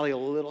the Valley a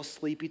little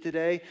sleepy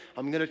today.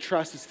 I'm going to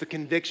trust it's the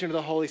conviction of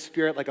the Holy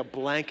Spirit like a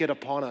blanket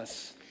upon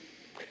us.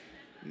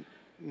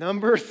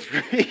 Number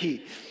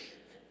 3.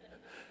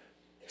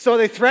 So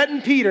they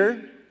threatened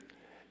Peter.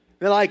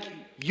 They're like,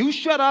 you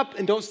shut up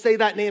and don't say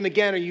that name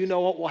again or you know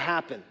what will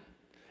happen.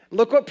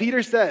 Look what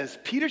Peter says.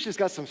 Peter's just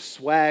got some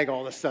swag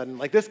all of a sudden.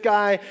 Like this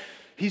guy,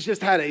 he's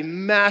just had a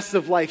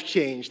massive life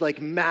change,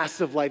 like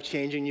massive life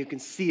change, and you can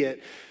see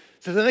it.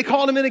 So then they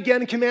called him in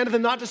again and commanded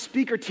them not to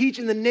speak or teach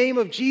in the name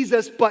of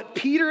Jesus. But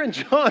Peter and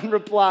John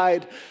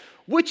replied,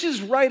 which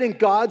is right in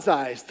God's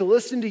eyes, to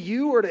listen to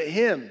you or to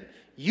him?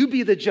 You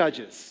be the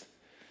judges.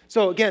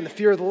 So again, the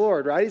fear of the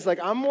Lord, right? He's like,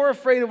 I'm more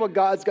afraid of what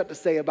God's got to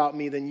say about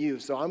me than you,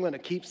 so I'm going to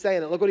keep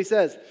saying it. Look what he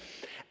says.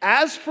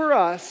 As for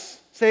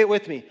us, say it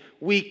with me,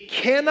 we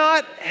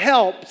cannot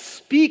help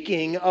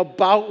speaking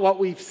about what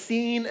we've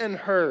seen and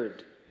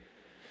heard.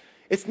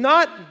 It's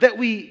not that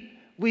we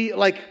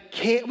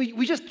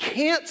just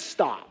can't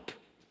stop.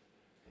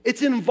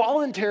 It's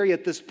involuntary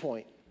at this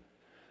point.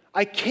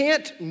 I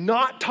can't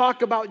not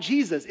talk about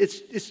Jesus.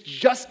 It's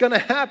just going to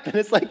happen.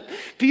 It's like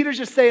Peter's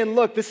just saying,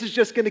 look, this is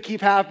just going to keep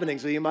happening,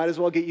 so you might as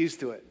well get used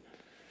to it.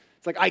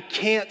 It's like, I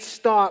can't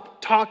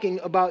stop talking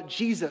about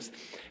Jesus.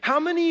 How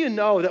many of you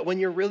know that when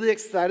you're really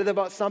excited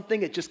about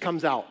something, it just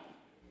comes out?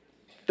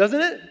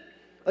 Doesn't it?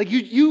 Like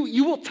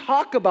you will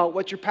talk about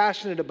what you're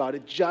passionate about.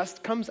 It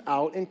just comes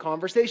out in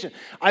conversation.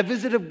 I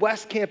visited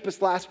West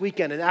Campus last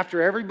weekend, and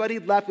after everybody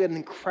left, we had an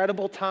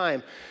incredible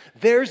time.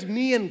 There's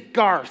me and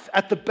Garth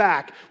at the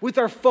back with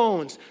our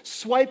phones,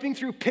 swiping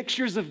through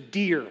pictures of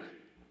deer.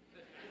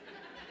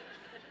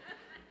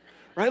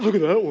 Right? Look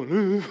at that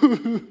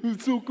one.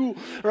 It's so cool,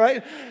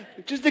 right?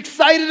 Just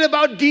excited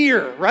about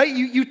deer, right?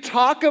 You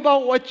talk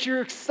about what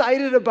you're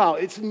excited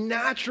about. It's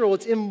natural.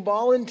 It's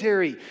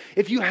involuntary.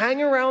 If you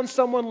hang around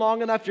someone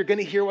long enough, you're going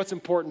to hear what's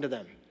important to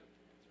them.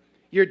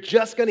 You're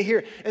just going to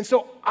hear. And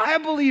so I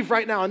believe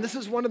right now, and this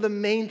is one of the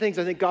main things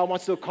I think God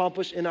wants to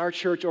accomplish in our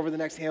church over the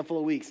next handful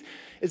of weeks,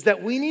 is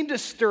that we need to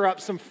stir up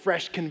some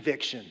fresh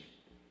conviction.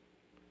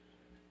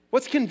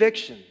 What's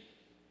conviction?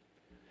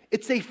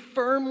 It's a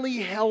firmly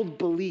held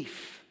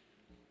belief.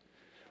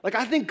 Like,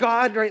 I think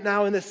God right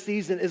now in this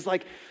season is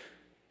like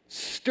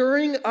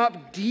stirring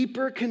up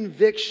deeper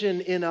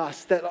conviction in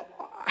us that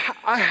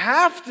I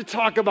have to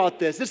talk about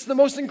this. This is the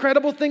most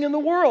incredible thing in the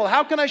world.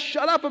 How can I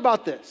shut up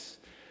about this?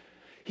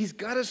 He's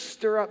got to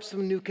stir up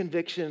some new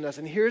conviction in us.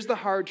 And here's the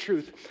hard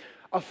truth.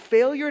 A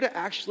failure to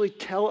actually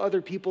tell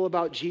other people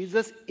about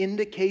Jesus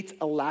indicates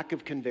a lack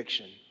of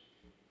conviction.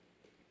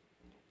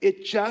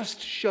 It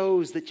just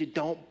shows that you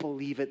don't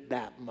believe it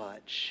that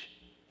much.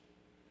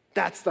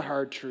 That's the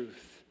hard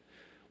truth.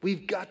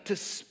 We've got to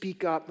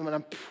speak up. And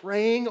I'm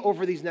praying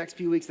over these next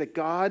few weeks that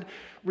God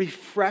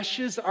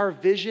refreshes our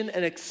vision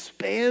and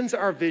expands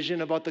our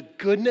vision about the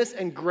goodness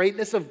and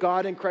greatness of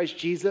God in Christ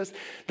Jesus,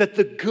 that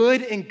the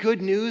good and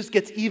good news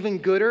gets even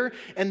gooder,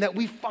 and that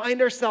we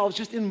find ourselves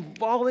just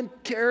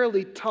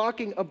involuntarily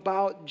talking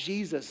about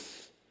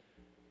Jesus.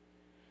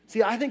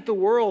 See, I think the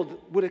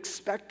world would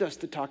expect us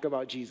to talk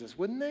about Jesus,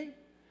 wouldn't they?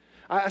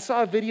 I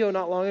saw a video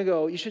not long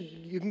ago. You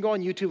can go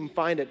on YouTube and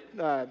find it.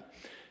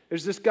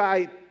 There's this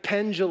guy,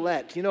 Penn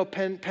Jillette. You know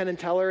Penn and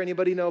Teller?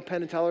 Anybody know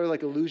Penn and Teller,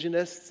 like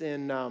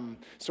illusionists?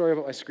 Sorry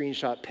about my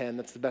screenshot pen.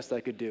 That's the best I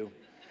could do.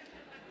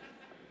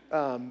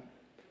 They're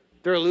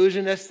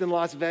illusionists in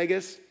Las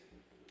Vegas.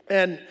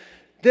 And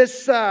I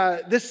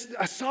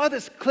saw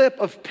this clip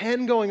of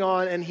Penn going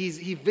on, and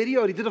he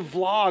did a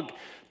vlog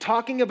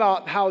talking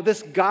about how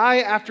this guy,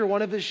 after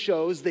one of his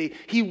shows,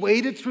 he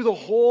waited through the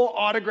whole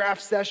autograph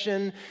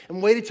session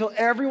and waited till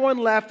everyone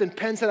left. And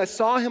Penn said, I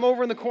saw him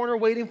over in the corner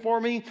waiting for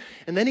me.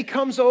 And then he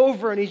comes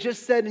over and he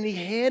just said, and he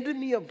handed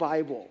me a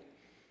Bible.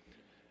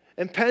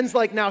 And Penn's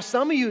like, now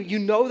some of you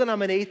know that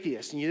I'm an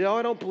atheist. And you know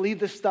I don't believe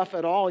this stuff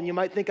at all. And you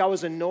might think I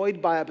was annoyed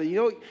by it. But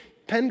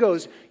Penn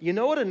goes, you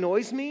know what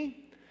annoys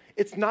me?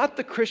 It's not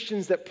the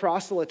Christians that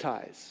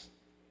proselytize.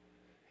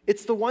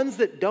 It's the ones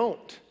that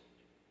don't.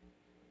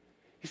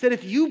 He said,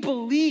 if you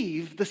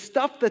believe the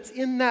stuff that's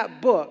in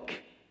that book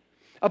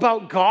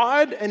about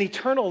God and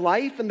eternal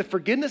life and the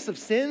forgiveness of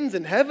sins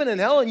and heaven and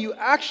hell, and you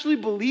actually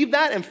believe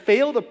that and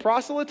fail to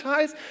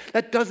proselytize,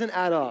 that doesn't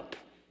add up.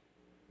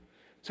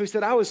 So he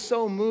said, I was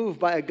so moved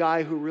by a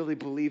guy who really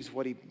believes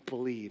what he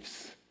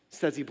believes,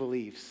 says he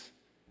believes.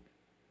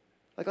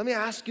 Like, let me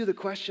ask you the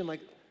question, like,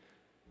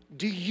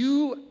 do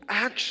you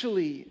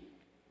actually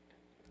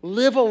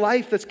live a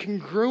life that's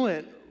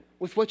congruent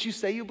with what you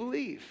say you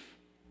believe?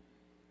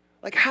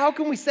 Like, how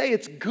can we say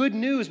it's good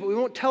news, but we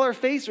won't tell our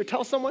face or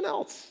tell someone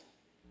else?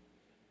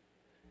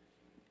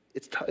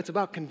 It's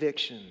about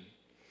conviction.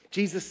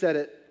 Jesus said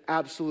it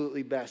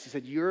absolutely best. He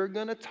said, you're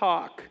going to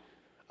talk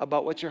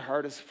about what your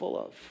heart is full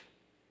of.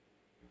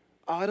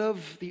 Out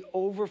of the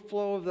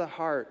overflow of the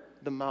heart,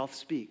 the mouth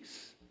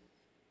speaks.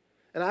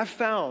 And I've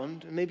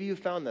found, and maybe you've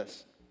found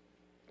this,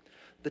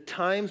 the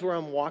times where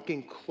I'm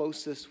walking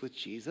closest with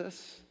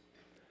Jesus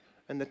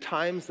and the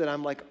times that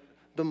I'm like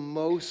the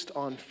most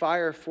on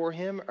fire for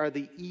him are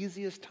the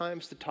easiest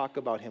times to talk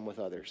about him with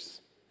others.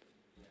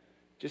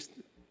 Just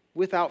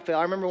without fail.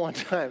 I remember one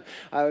time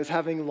I was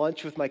having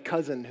lunch with my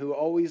cousin who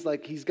always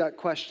he's got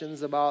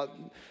questions about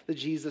the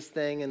Jesus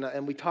thing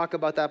and we talk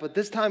about that. But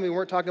this time we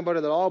weren't talking about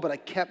it at all, but I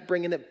kept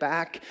bringing it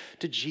back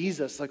to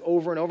Jesus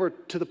over and over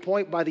to the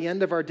point by the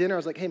end of our dinner, I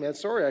was like, hey man,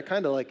 sorry, I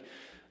kind of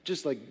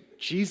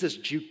Jesus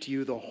juked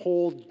you the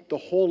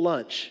whole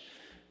lunch.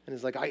 And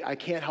it's like, I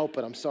can't help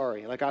it, I'm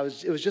sorry.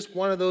 It was just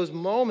one of those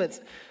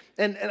moments.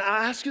 And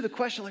I ask you the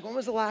question, like, when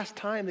was the last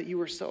time that you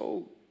were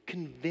so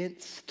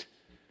convinced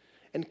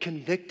and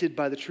convicted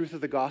by the truth of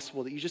the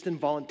gospel that you just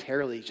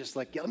involuntarily just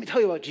like, yeah, let me tell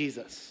you about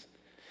Jesus.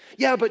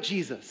 Yeah, but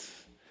Jesus.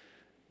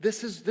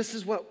 This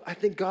is what I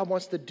think God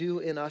wants to do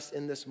in us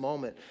in this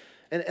moment.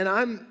 And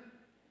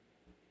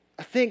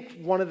I think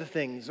one of the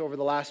things over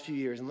the last few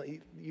years, and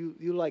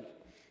you like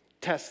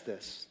test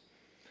this,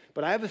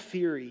 but I have a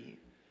theory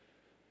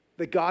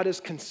that God is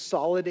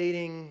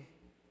consolidating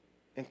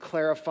and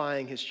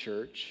clarifying his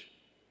church,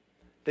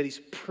 that he's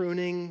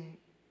pruning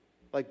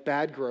like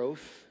bad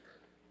growth.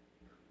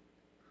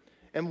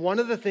 And one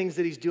of the things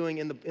that he's doing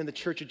in the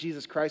church of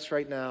Jesus Christ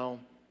right now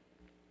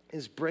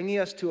is bringing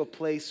us to a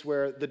place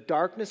where the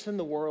darkness in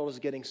the world is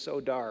getting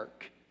so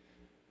dark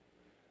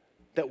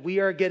that we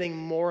are getting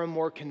more and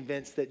more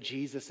convinced that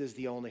Jesus is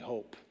the only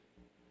hope.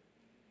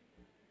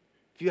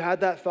 Have you had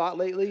that thought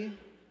lately?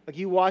 Like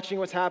you watching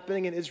what's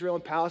happening in Israel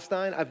and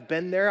Palestine? I've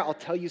been there. I'll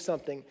tell you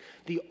something.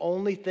 The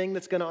only thing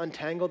that's going to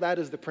untangle that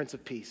is the Prince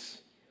of Peace.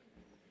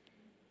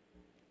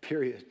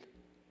 Period.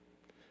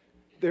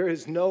 There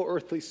is no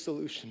earthly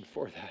solution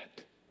for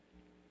that.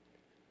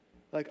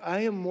 Like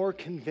I am more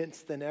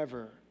convinced than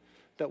ever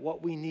that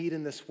what we need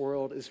in this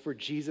world is for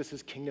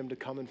Jesus' kingdom to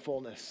come in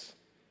fullness.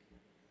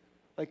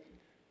 Like,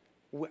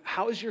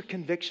 how is your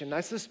conviction? I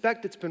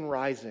suspect it's been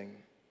rising.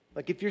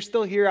 Like, if you're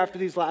still here after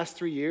these last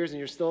 3 years and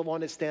you're still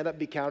wanting to stand up and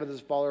be counted as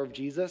a follower of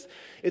Jesus,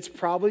 it's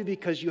probably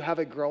because you have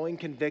a growing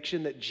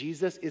conviction that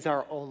Jesus is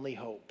our only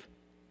hope.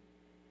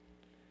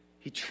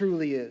 He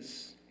truly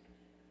is.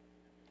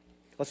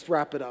 Let's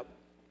wrap it up.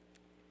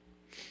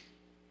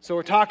 So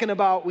we're talking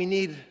about we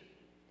need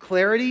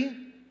clarity,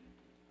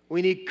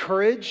 we need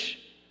courage,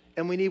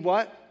 and we need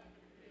what?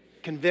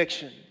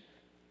 Conviction.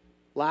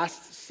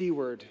 Last C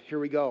word, here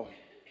we go.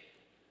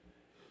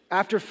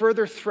 After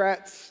further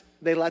threats,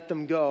 they let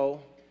them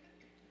go.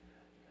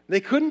 They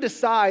couldn't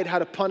decide how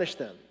to punish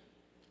them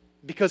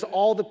because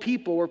all the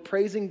people were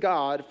praising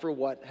God for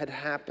what had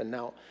happened.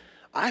 Now,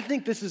 I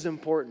think this is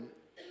important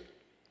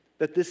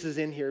that this is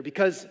in here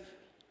because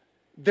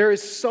there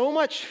is so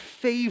much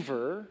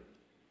favor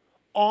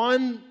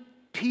on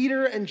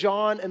Peter and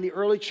John and the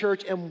early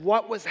church and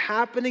what was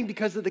happening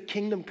because of the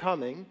kingdom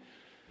coming.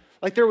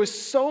 Like there was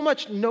so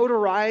much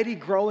notoriety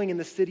growing in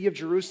the city of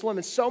Jerusalem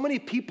and so many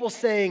people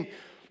saying,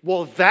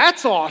 well,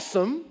 that's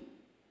awesome,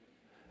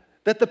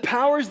 that the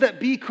powers that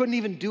be couldn't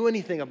even do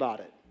anything about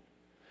it.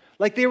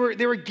 Like they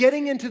were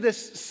getting into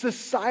this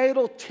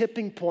societal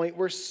tipping point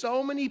where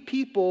so many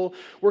people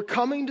were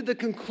coming to the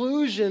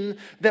conclusion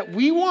that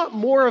we want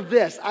more of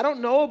this. I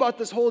don't know about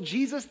this whole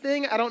Jesus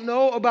thing. I don't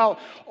know about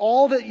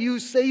all that you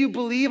say you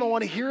believe. I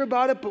want to hear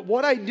about it. But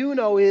what I do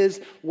know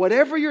is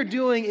whatever you're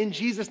doing in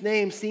Jesus'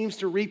 name seems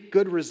to reap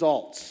good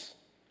results.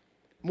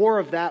 More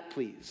of that,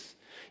 please.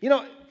 You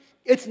know,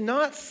 it's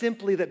not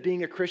simply that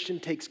being a Christian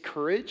takes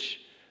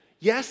courage.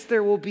 Yes,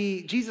 there will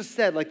be, Jesus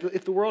said, like,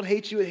 if the world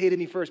hates you, it hated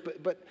me first.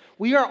 But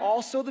we are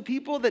also the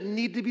people that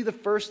need to be the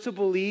first to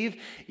believe,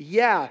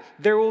 yeah,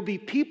 there will be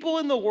people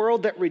in the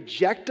world that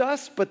reject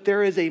us, but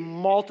there is a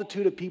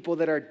multitude of people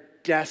that are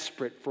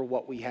desperate for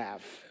what we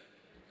have.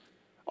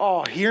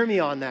 Oh, hear me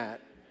on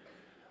that.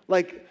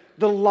 Like,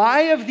 the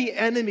lie of the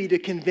enemy to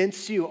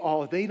convince you,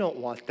 oh, they don't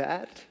want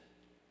that.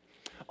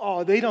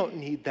 Oh, they don't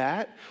need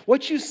that.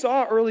 What you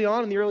saw early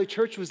on in the early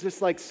church was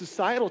this, like,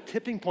 societal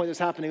tipping point that was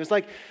happening. It was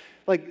like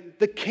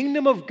the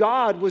kingdom of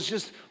God was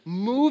just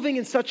moving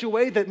in such a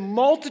way that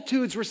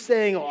multitudes were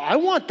saying, oh, I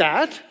want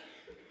that.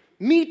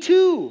 Me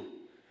too.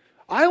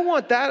 I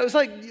want that. It's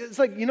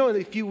like, you know,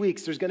 in a few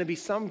weeks, there's going to be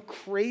some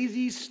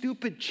crazy,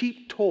 stupid,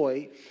 cheap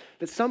toy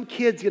that some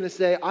kid's going to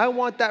say, I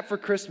want that for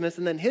Christmas.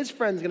 And then his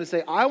friend's going to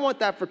say, I want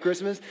that for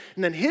Christmas.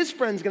 And then his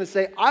friend's going to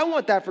say, I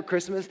want that for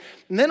Christmas.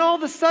 And then all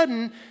of a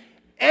sudden,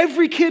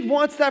 every kid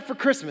wants that for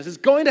Christmas. It's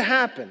going to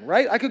happen,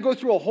 right? I could go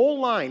through a whole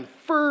line,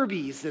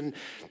 Furbies, and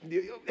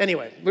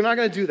anyway, we're not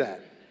going to do that.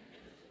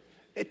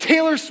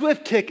 Taylor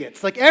Swift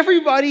tickets, like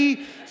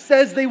everybody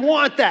says they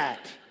want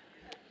that,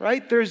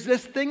 right? There's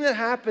this thing that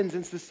happens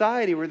in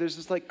society where there's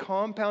this like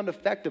compound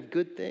effect of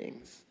good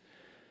things.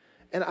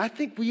 And I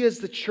think we as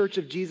the Church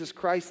of Jesus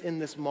Christ in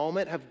this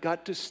moment have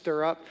got to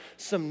stir up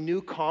some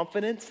new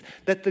confidence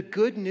that the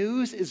good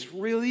news is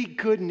really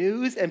good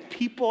news and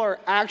people are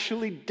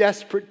actually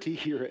desperate to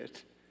hear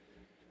it.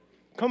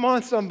 Come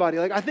on, somebody.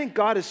 Like, I think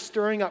God is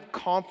stirring up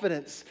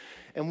confidence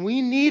and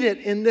we need it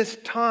in this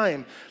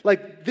time.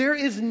 Like, there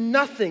is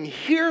nothing,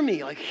 hear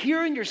me, like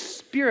hear in your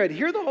spirit,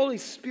 hear the Holy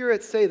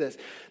Spirit say this.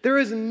 There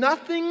is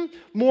nothing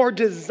more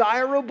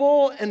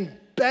desirable and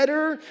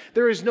better,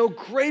 there is no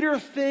greater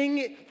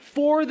thing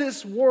for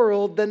this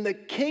world than the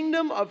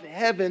kingdom of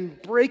heaven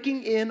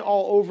breaking in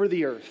all over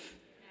the earth.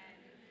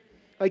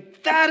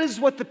 Like that is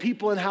what the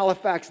people in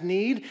Halifax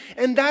need,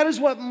 and that is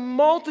what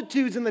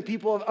multitudes in the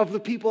people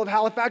of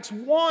Halifax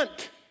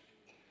want.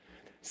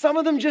 Some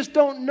of them just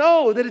don't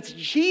know that it's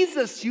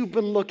Jesus you've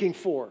been looking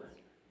for.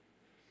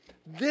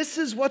 This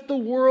is what the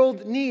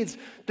world needs.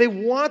 They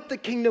want the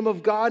kingdom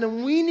of God,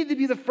 and we need to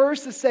be the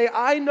first to say,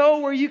 I know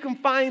where you can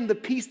find the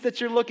peace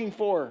that you're looking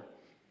for.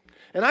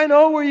 And I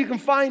know where you can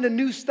find a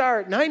new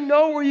start. And I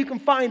know where you can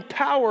find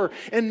power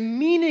and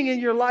meaning in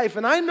your life.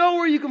 And I know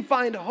where you can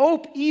find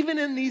hope even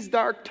in these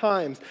dark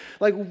times.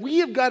 Like, we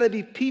have got to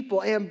be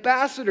people,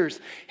 ambassadors,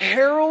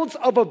 heralds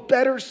of a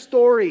better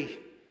story.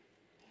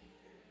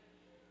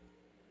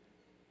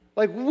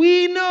 Like,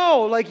 we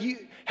know,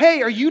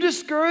 hey, are you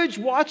discouraged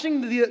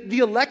watching the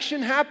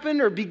election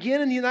happen or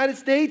begin in the United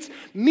States?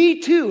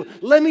 Me too.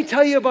 Let me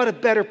tell you about a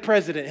better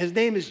president. His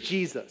name is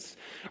Jesus.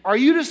 Are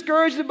you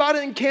discouraged about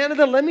it in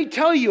Canada? Let me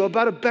tell you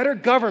about a better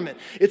government.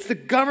 It's the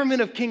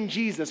government of King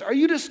Jesus. Are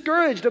you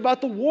discouraged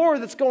about the war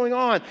that's going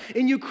on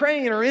in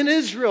Ukraine or in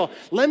Israel?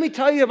 Let me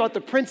tell you about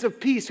the Prince of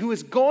Peace who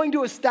is going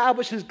to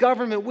establish his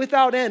government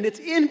without end. It's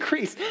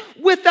increased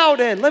without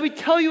end. Let me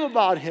tell you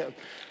about him.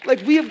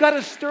 Like, we have got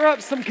to stir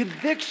up some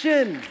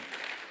conviction.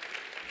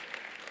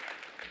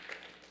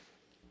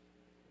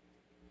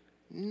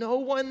 No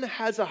one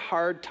has a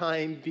hard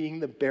time being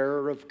the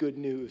bearer of good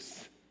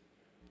news.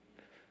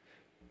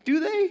 Do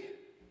they?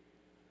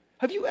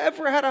 Have you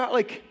ever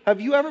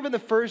been the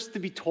first to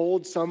be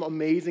told some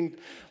amazing,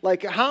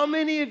 how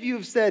many of you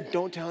have said,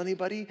 don't tell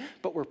anybody,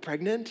 but we're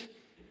pregnant?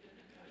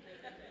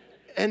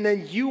 And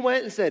then you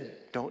went and said,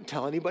 don't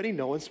tell anybody,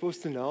 no one's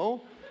supposed to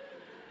know,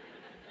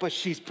 but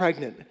she's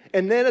pregnant.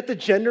 And then at the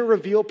gender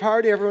reveal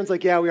party, everyone's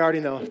like, yeah, we already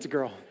know, it's a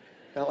girl.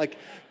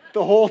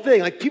 The whole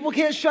thing, people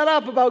can't shut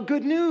up about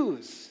good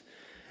news.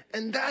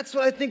 And that's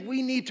what I think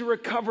we need to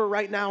recover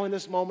right now in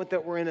this moment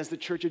that we're in as the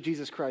Church of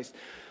Jesus Christ.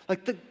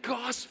 The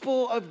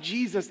gospel of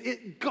Jesus,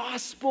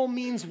 gospel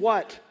means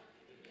what?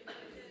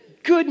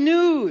 Good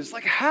news.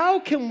 How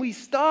can we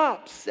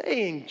stop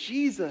saying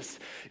Jesus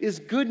is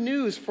good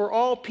news for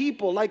all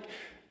people?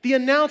 The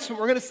announcement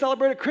we're going to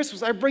celebrate at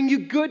Christmas, I bring you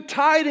good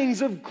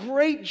tidings of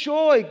great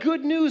joy,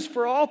 good news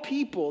for all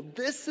people.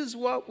 This is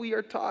what we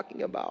are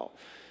talking about.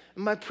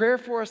 And my prayer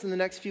for us in the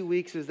next few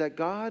weeks is that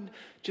God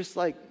just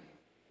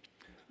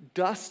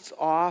dusts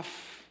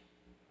off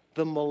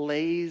the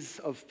malaise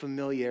of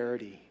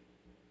familiarity.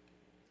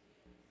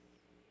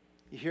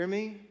 You hear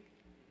me?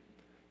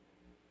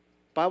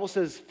 Bible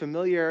says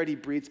familiarity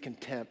breeds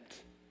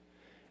contempt.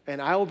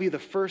 And I will be the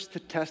first to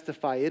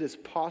testify it is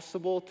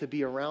possible to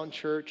be around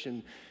church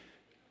and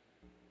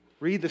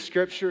read the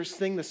scriptures,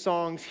 sing the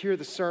songs, hear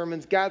the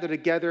sermons, gather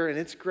together, and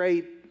it's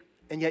great.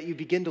 And yet you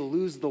begin to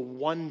lose the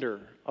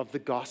wonder of the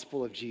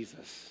gospel of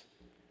Jesus.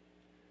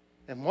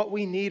 And what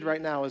we need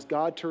right now is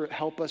God to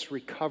help us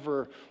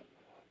recover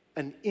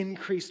an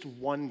increased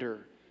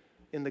wonder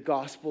in the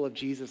gospel of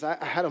Jesus.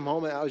 I had a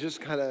moment, I was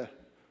just kind of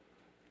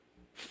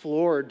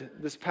floored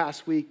this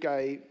past week.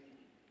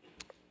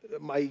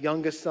 My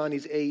youngest son,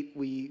 he's 8.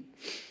 We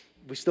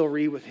still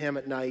read with him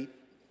at night.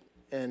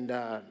 And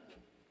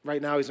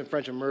right now he's in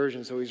French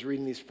immersion, so he's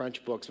reading these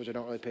French books, which I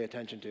don't really pay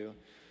attention to.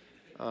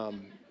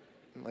 I'm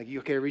like,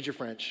 okay, read your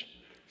French.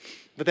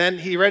 But then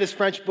he read his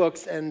French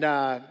books, and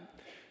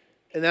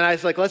then I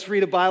was like, let's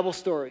read a Bible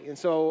story. And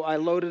so I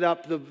loaded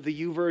up the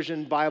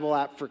YouVersion Bible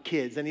app for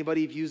kids.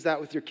 Anybody who've used that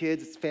with your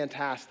kids? It's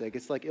fantastic.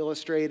 It's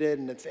illustrated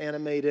and it's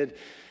animated.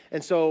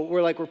 And so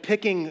we're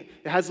picking,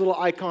 it has little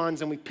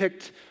icons, and we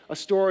picked a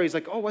story. He's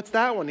like, oh, what's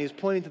that one? He was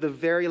pointing to the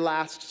very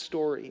last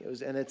story.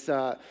 It's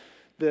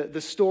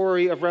the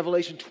story of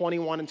Revelation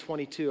 21 and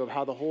 22 of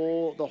how the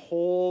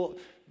whole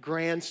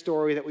grand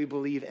story that we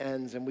believe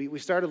ends. And we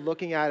started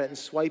looking at it and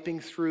swiping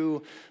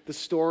through the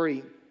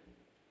story.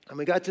 And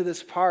we got to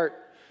this part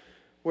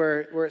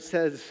where it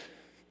says,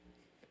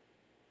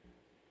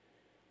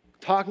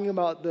 talking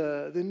about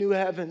the new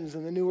heavens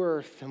and the new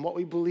earth and what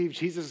we believe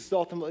Jesus is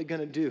ultimately going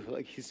to do.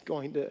 He's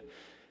going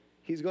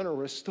to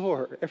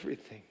restore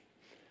everything.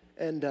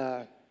 And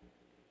I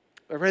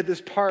read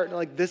this part,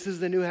 and this is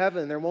the new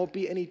heaven. There won't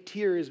be any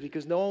tears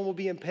because no one will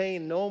be in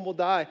pain. No one will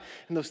die.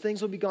 And those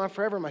things will be gone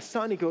forever. My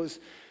son, he goes,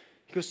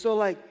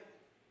 so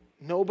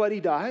nobody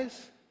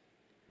dies?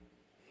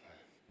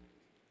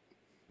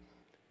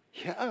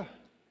 Yeah.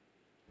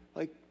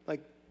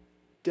 Like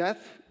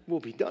death will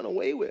be done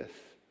away with.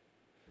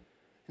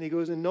 And he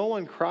goes, and no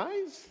one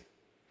cries?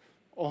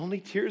 Only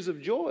tears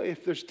of joy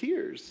if there's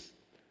tears.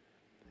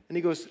 And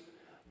he goes,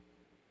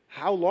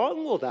 how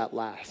long will that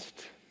last?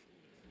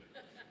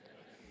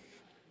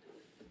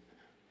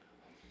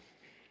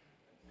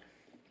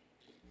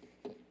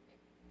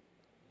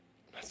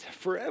 I said,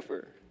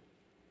 forever.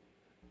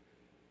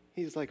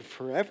 He's like,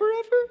 forever,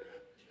 ever?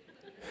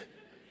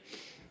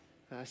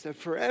 And I said,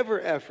 forever,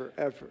 ever,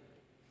 ever.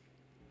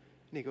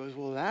 And he goes,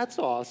 well, that's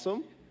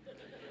awesome.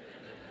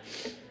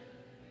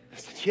 I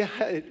said,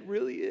 yeah, it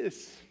really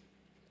is.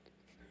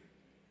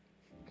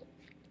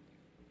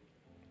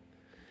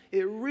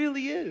 It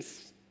really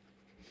is.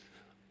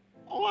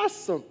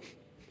 Awesome.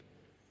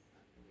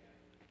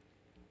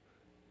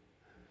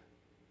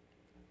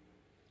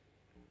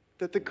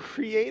 That the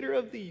creator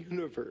of the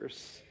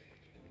universe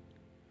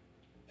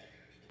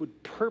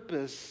would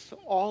purpose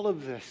all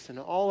of this and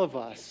all of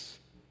us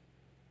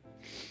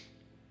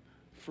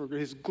for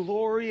his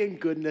glory and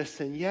goodness,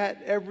 and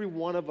yet every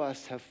one of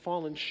us have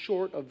fallen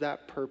short of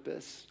that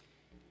purpose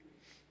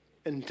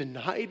and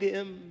denied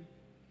him.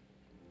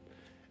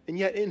 And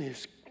yet in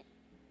his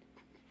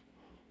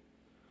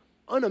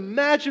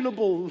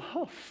unimaginable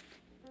love.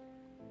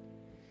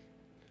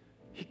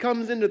 He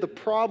comes into the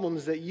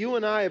problems that you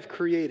and I have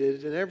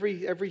created in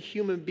every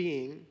human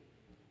being,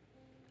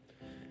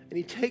 and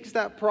he takes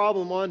that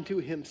problem onto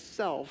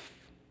himself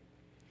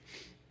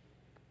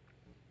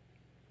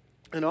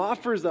and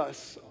offers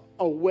us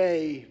a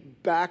way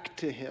back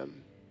to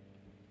him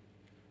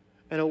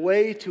and a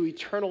way to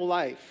eternal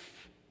life.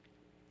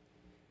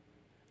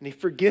 And he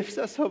forgives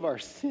us of our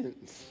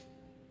sins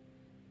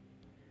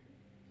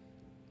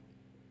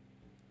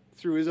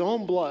through his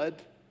own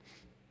blood.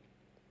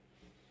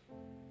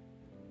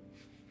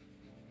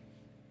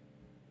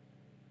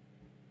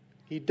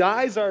 He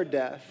dies our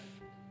death,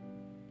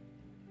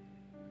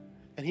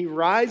 and he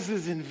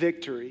rises in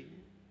victory.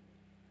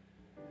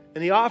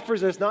 And he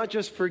offers us not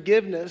just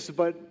forgiveness,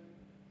 but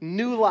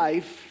new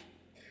life.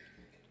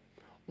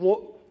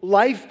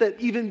 Life that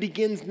even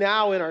begins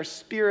now in our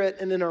spirit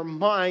and in our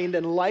mind,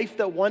 and life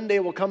that one day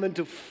will come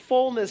into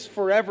fullness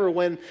forever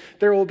when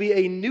there will be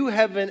a new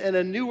heaven and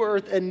a new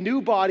earth and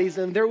new bodies,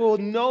 and there will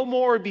no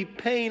more be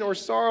pain or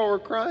sorrow or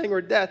crying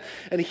or death,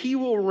 and he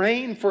will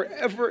reign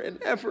forever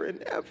and ever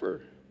and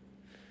ever.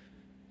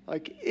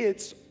 Like,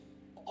 it's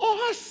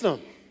awesome.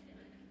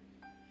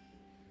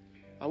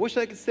 I wish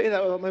I could say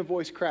that without my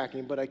voice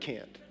cracking, but I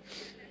can't.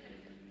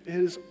 It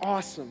is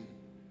awesome.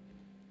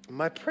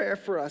 My prayer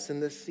for us in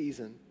this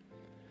season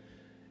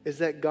is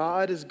that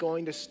God is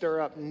going to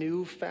stir up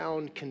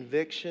newfound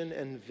conviction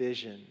and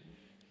vision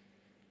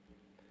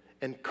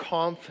and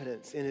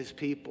confidence in his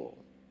people.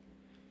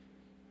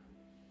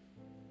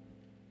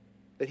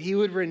 That he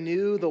would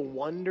renew the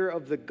wonder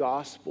of the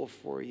gospel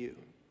for you.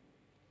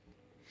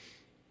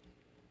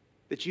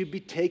 That you'd be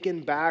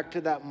taken back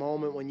to that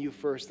moment when you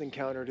first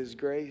encountered his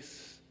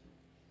grace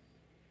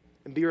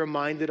and be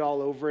reminded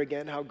all over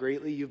again how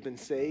greatly you've been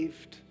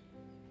saved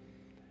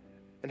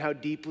and how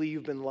deeply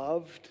you've been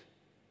loved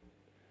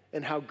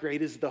and how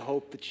great is the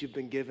hope that you've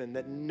been given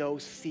that no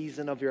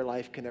season of your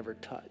life can ever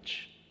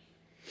touch.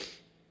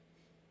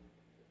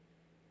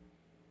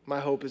 My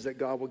hope is that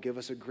God will give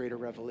us a greater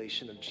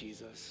revelation of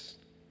Jesus.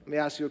 Let me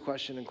ask you a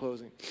question in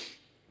closing.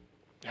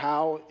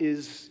 How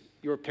is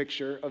your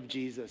picture of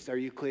Jesus? Are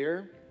you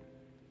clear?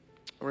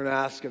 We're going to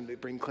ask him to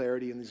bring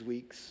clarity in these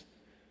weeks.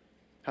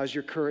 How's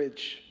your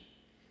courage?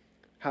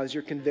 How's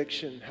your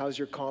conviction? How's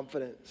your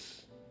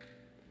confidence?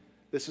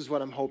 This is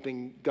what I'm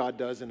hoping God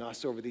does in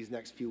us over these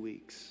next few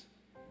weeks.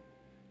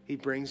 He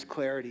brings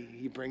clarity.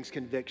 He brings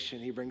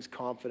conviction. He brings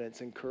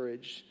confidence and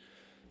courage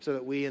so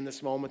that we in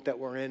this moment that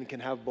we're in can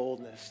have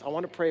boldness. I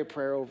want to pray a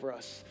prayer over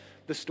us.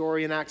 The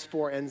story in Acts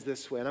 4 ends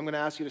this way. And I'm going to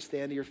ask you to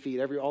stand to your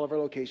feet, all of our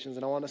locations,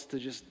 and I want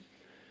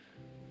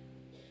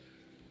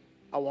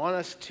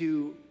us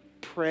to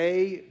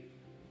pray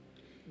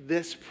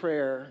this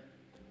prayer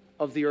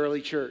of the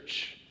early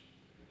church.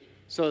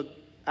 So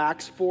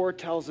Acts 4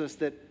 tells us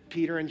that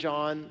Peter and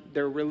John,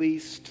 they're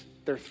released,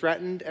 they're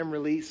threatened and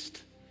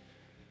released.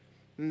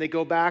 And they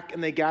go back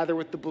and they gather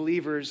with the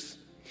believers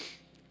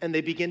and they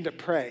begin to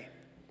pray.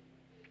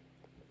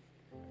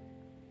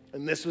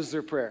 And this was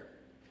their prayer.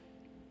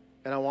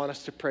 And I want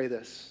us to pray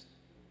this.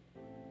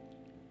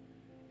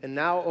 And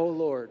now, O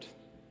Lord,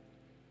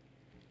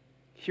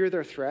 hear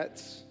their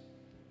threats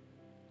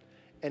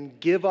and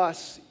give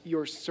us,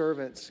 your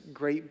servants,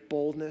 great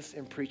boldness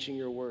in preaching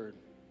your word.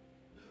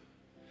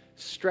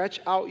 Stretch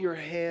out your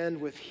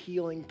hand with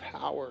healing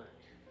power.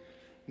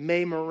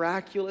 May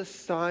miraculous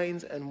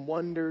signs and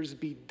wonders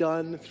be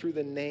done through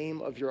the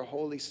name of your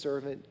holy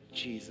servant,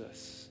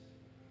 Jesus.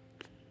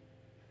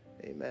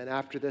 Amen.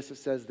 After this, it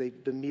says the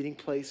meeting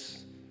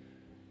place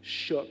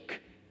shook,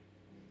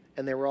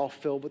 and they were all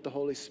filled with the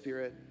Holy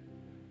Spirit.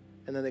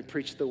 And then they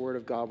preached the word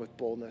of God with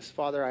boldness.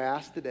 Father, I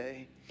ask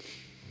today,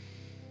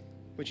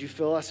 would you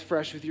fill us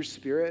fresh with your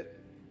Spirit?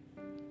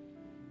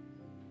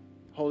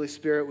 Holy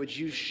Spirit, would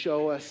you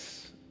show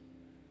us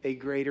a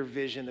greater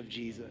vision of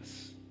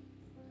Jesus?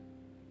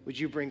 Would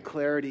you bring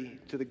clarity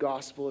to the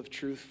gospel of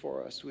truth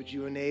for us? Would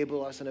you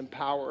enable us and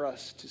empower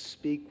us to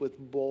speak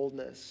with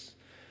boldness?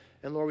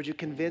 And Lord, would you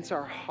convince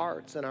our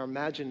hearts and our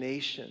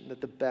imagination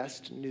that the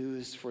best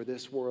news for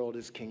this world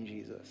is King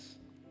Jesus?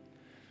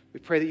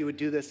 We pray that you would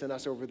do this in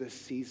us over this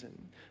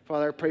season.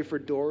 Father, I pray for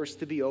doors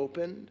to be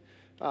opened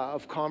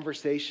of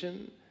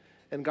conversation.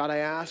 And God, I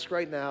ask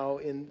right now,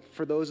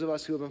 for those of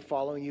us who have been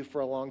following you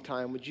for a long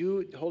time, would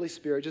you, Holy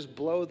Spirit, just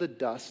blow the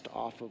dust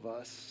off of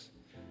us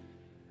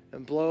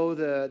and blow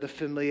the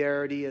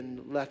familiarity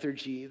and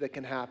lethargy that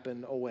can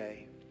happen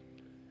away.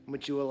 And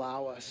would you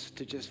allow us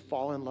to just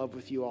fall in love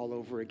with you all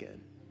over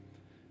again?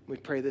 We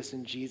pray this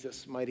in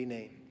Jesus' mighty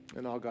name.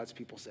 And all God's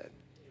people said,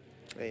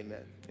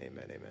 amen,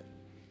 amen, amen.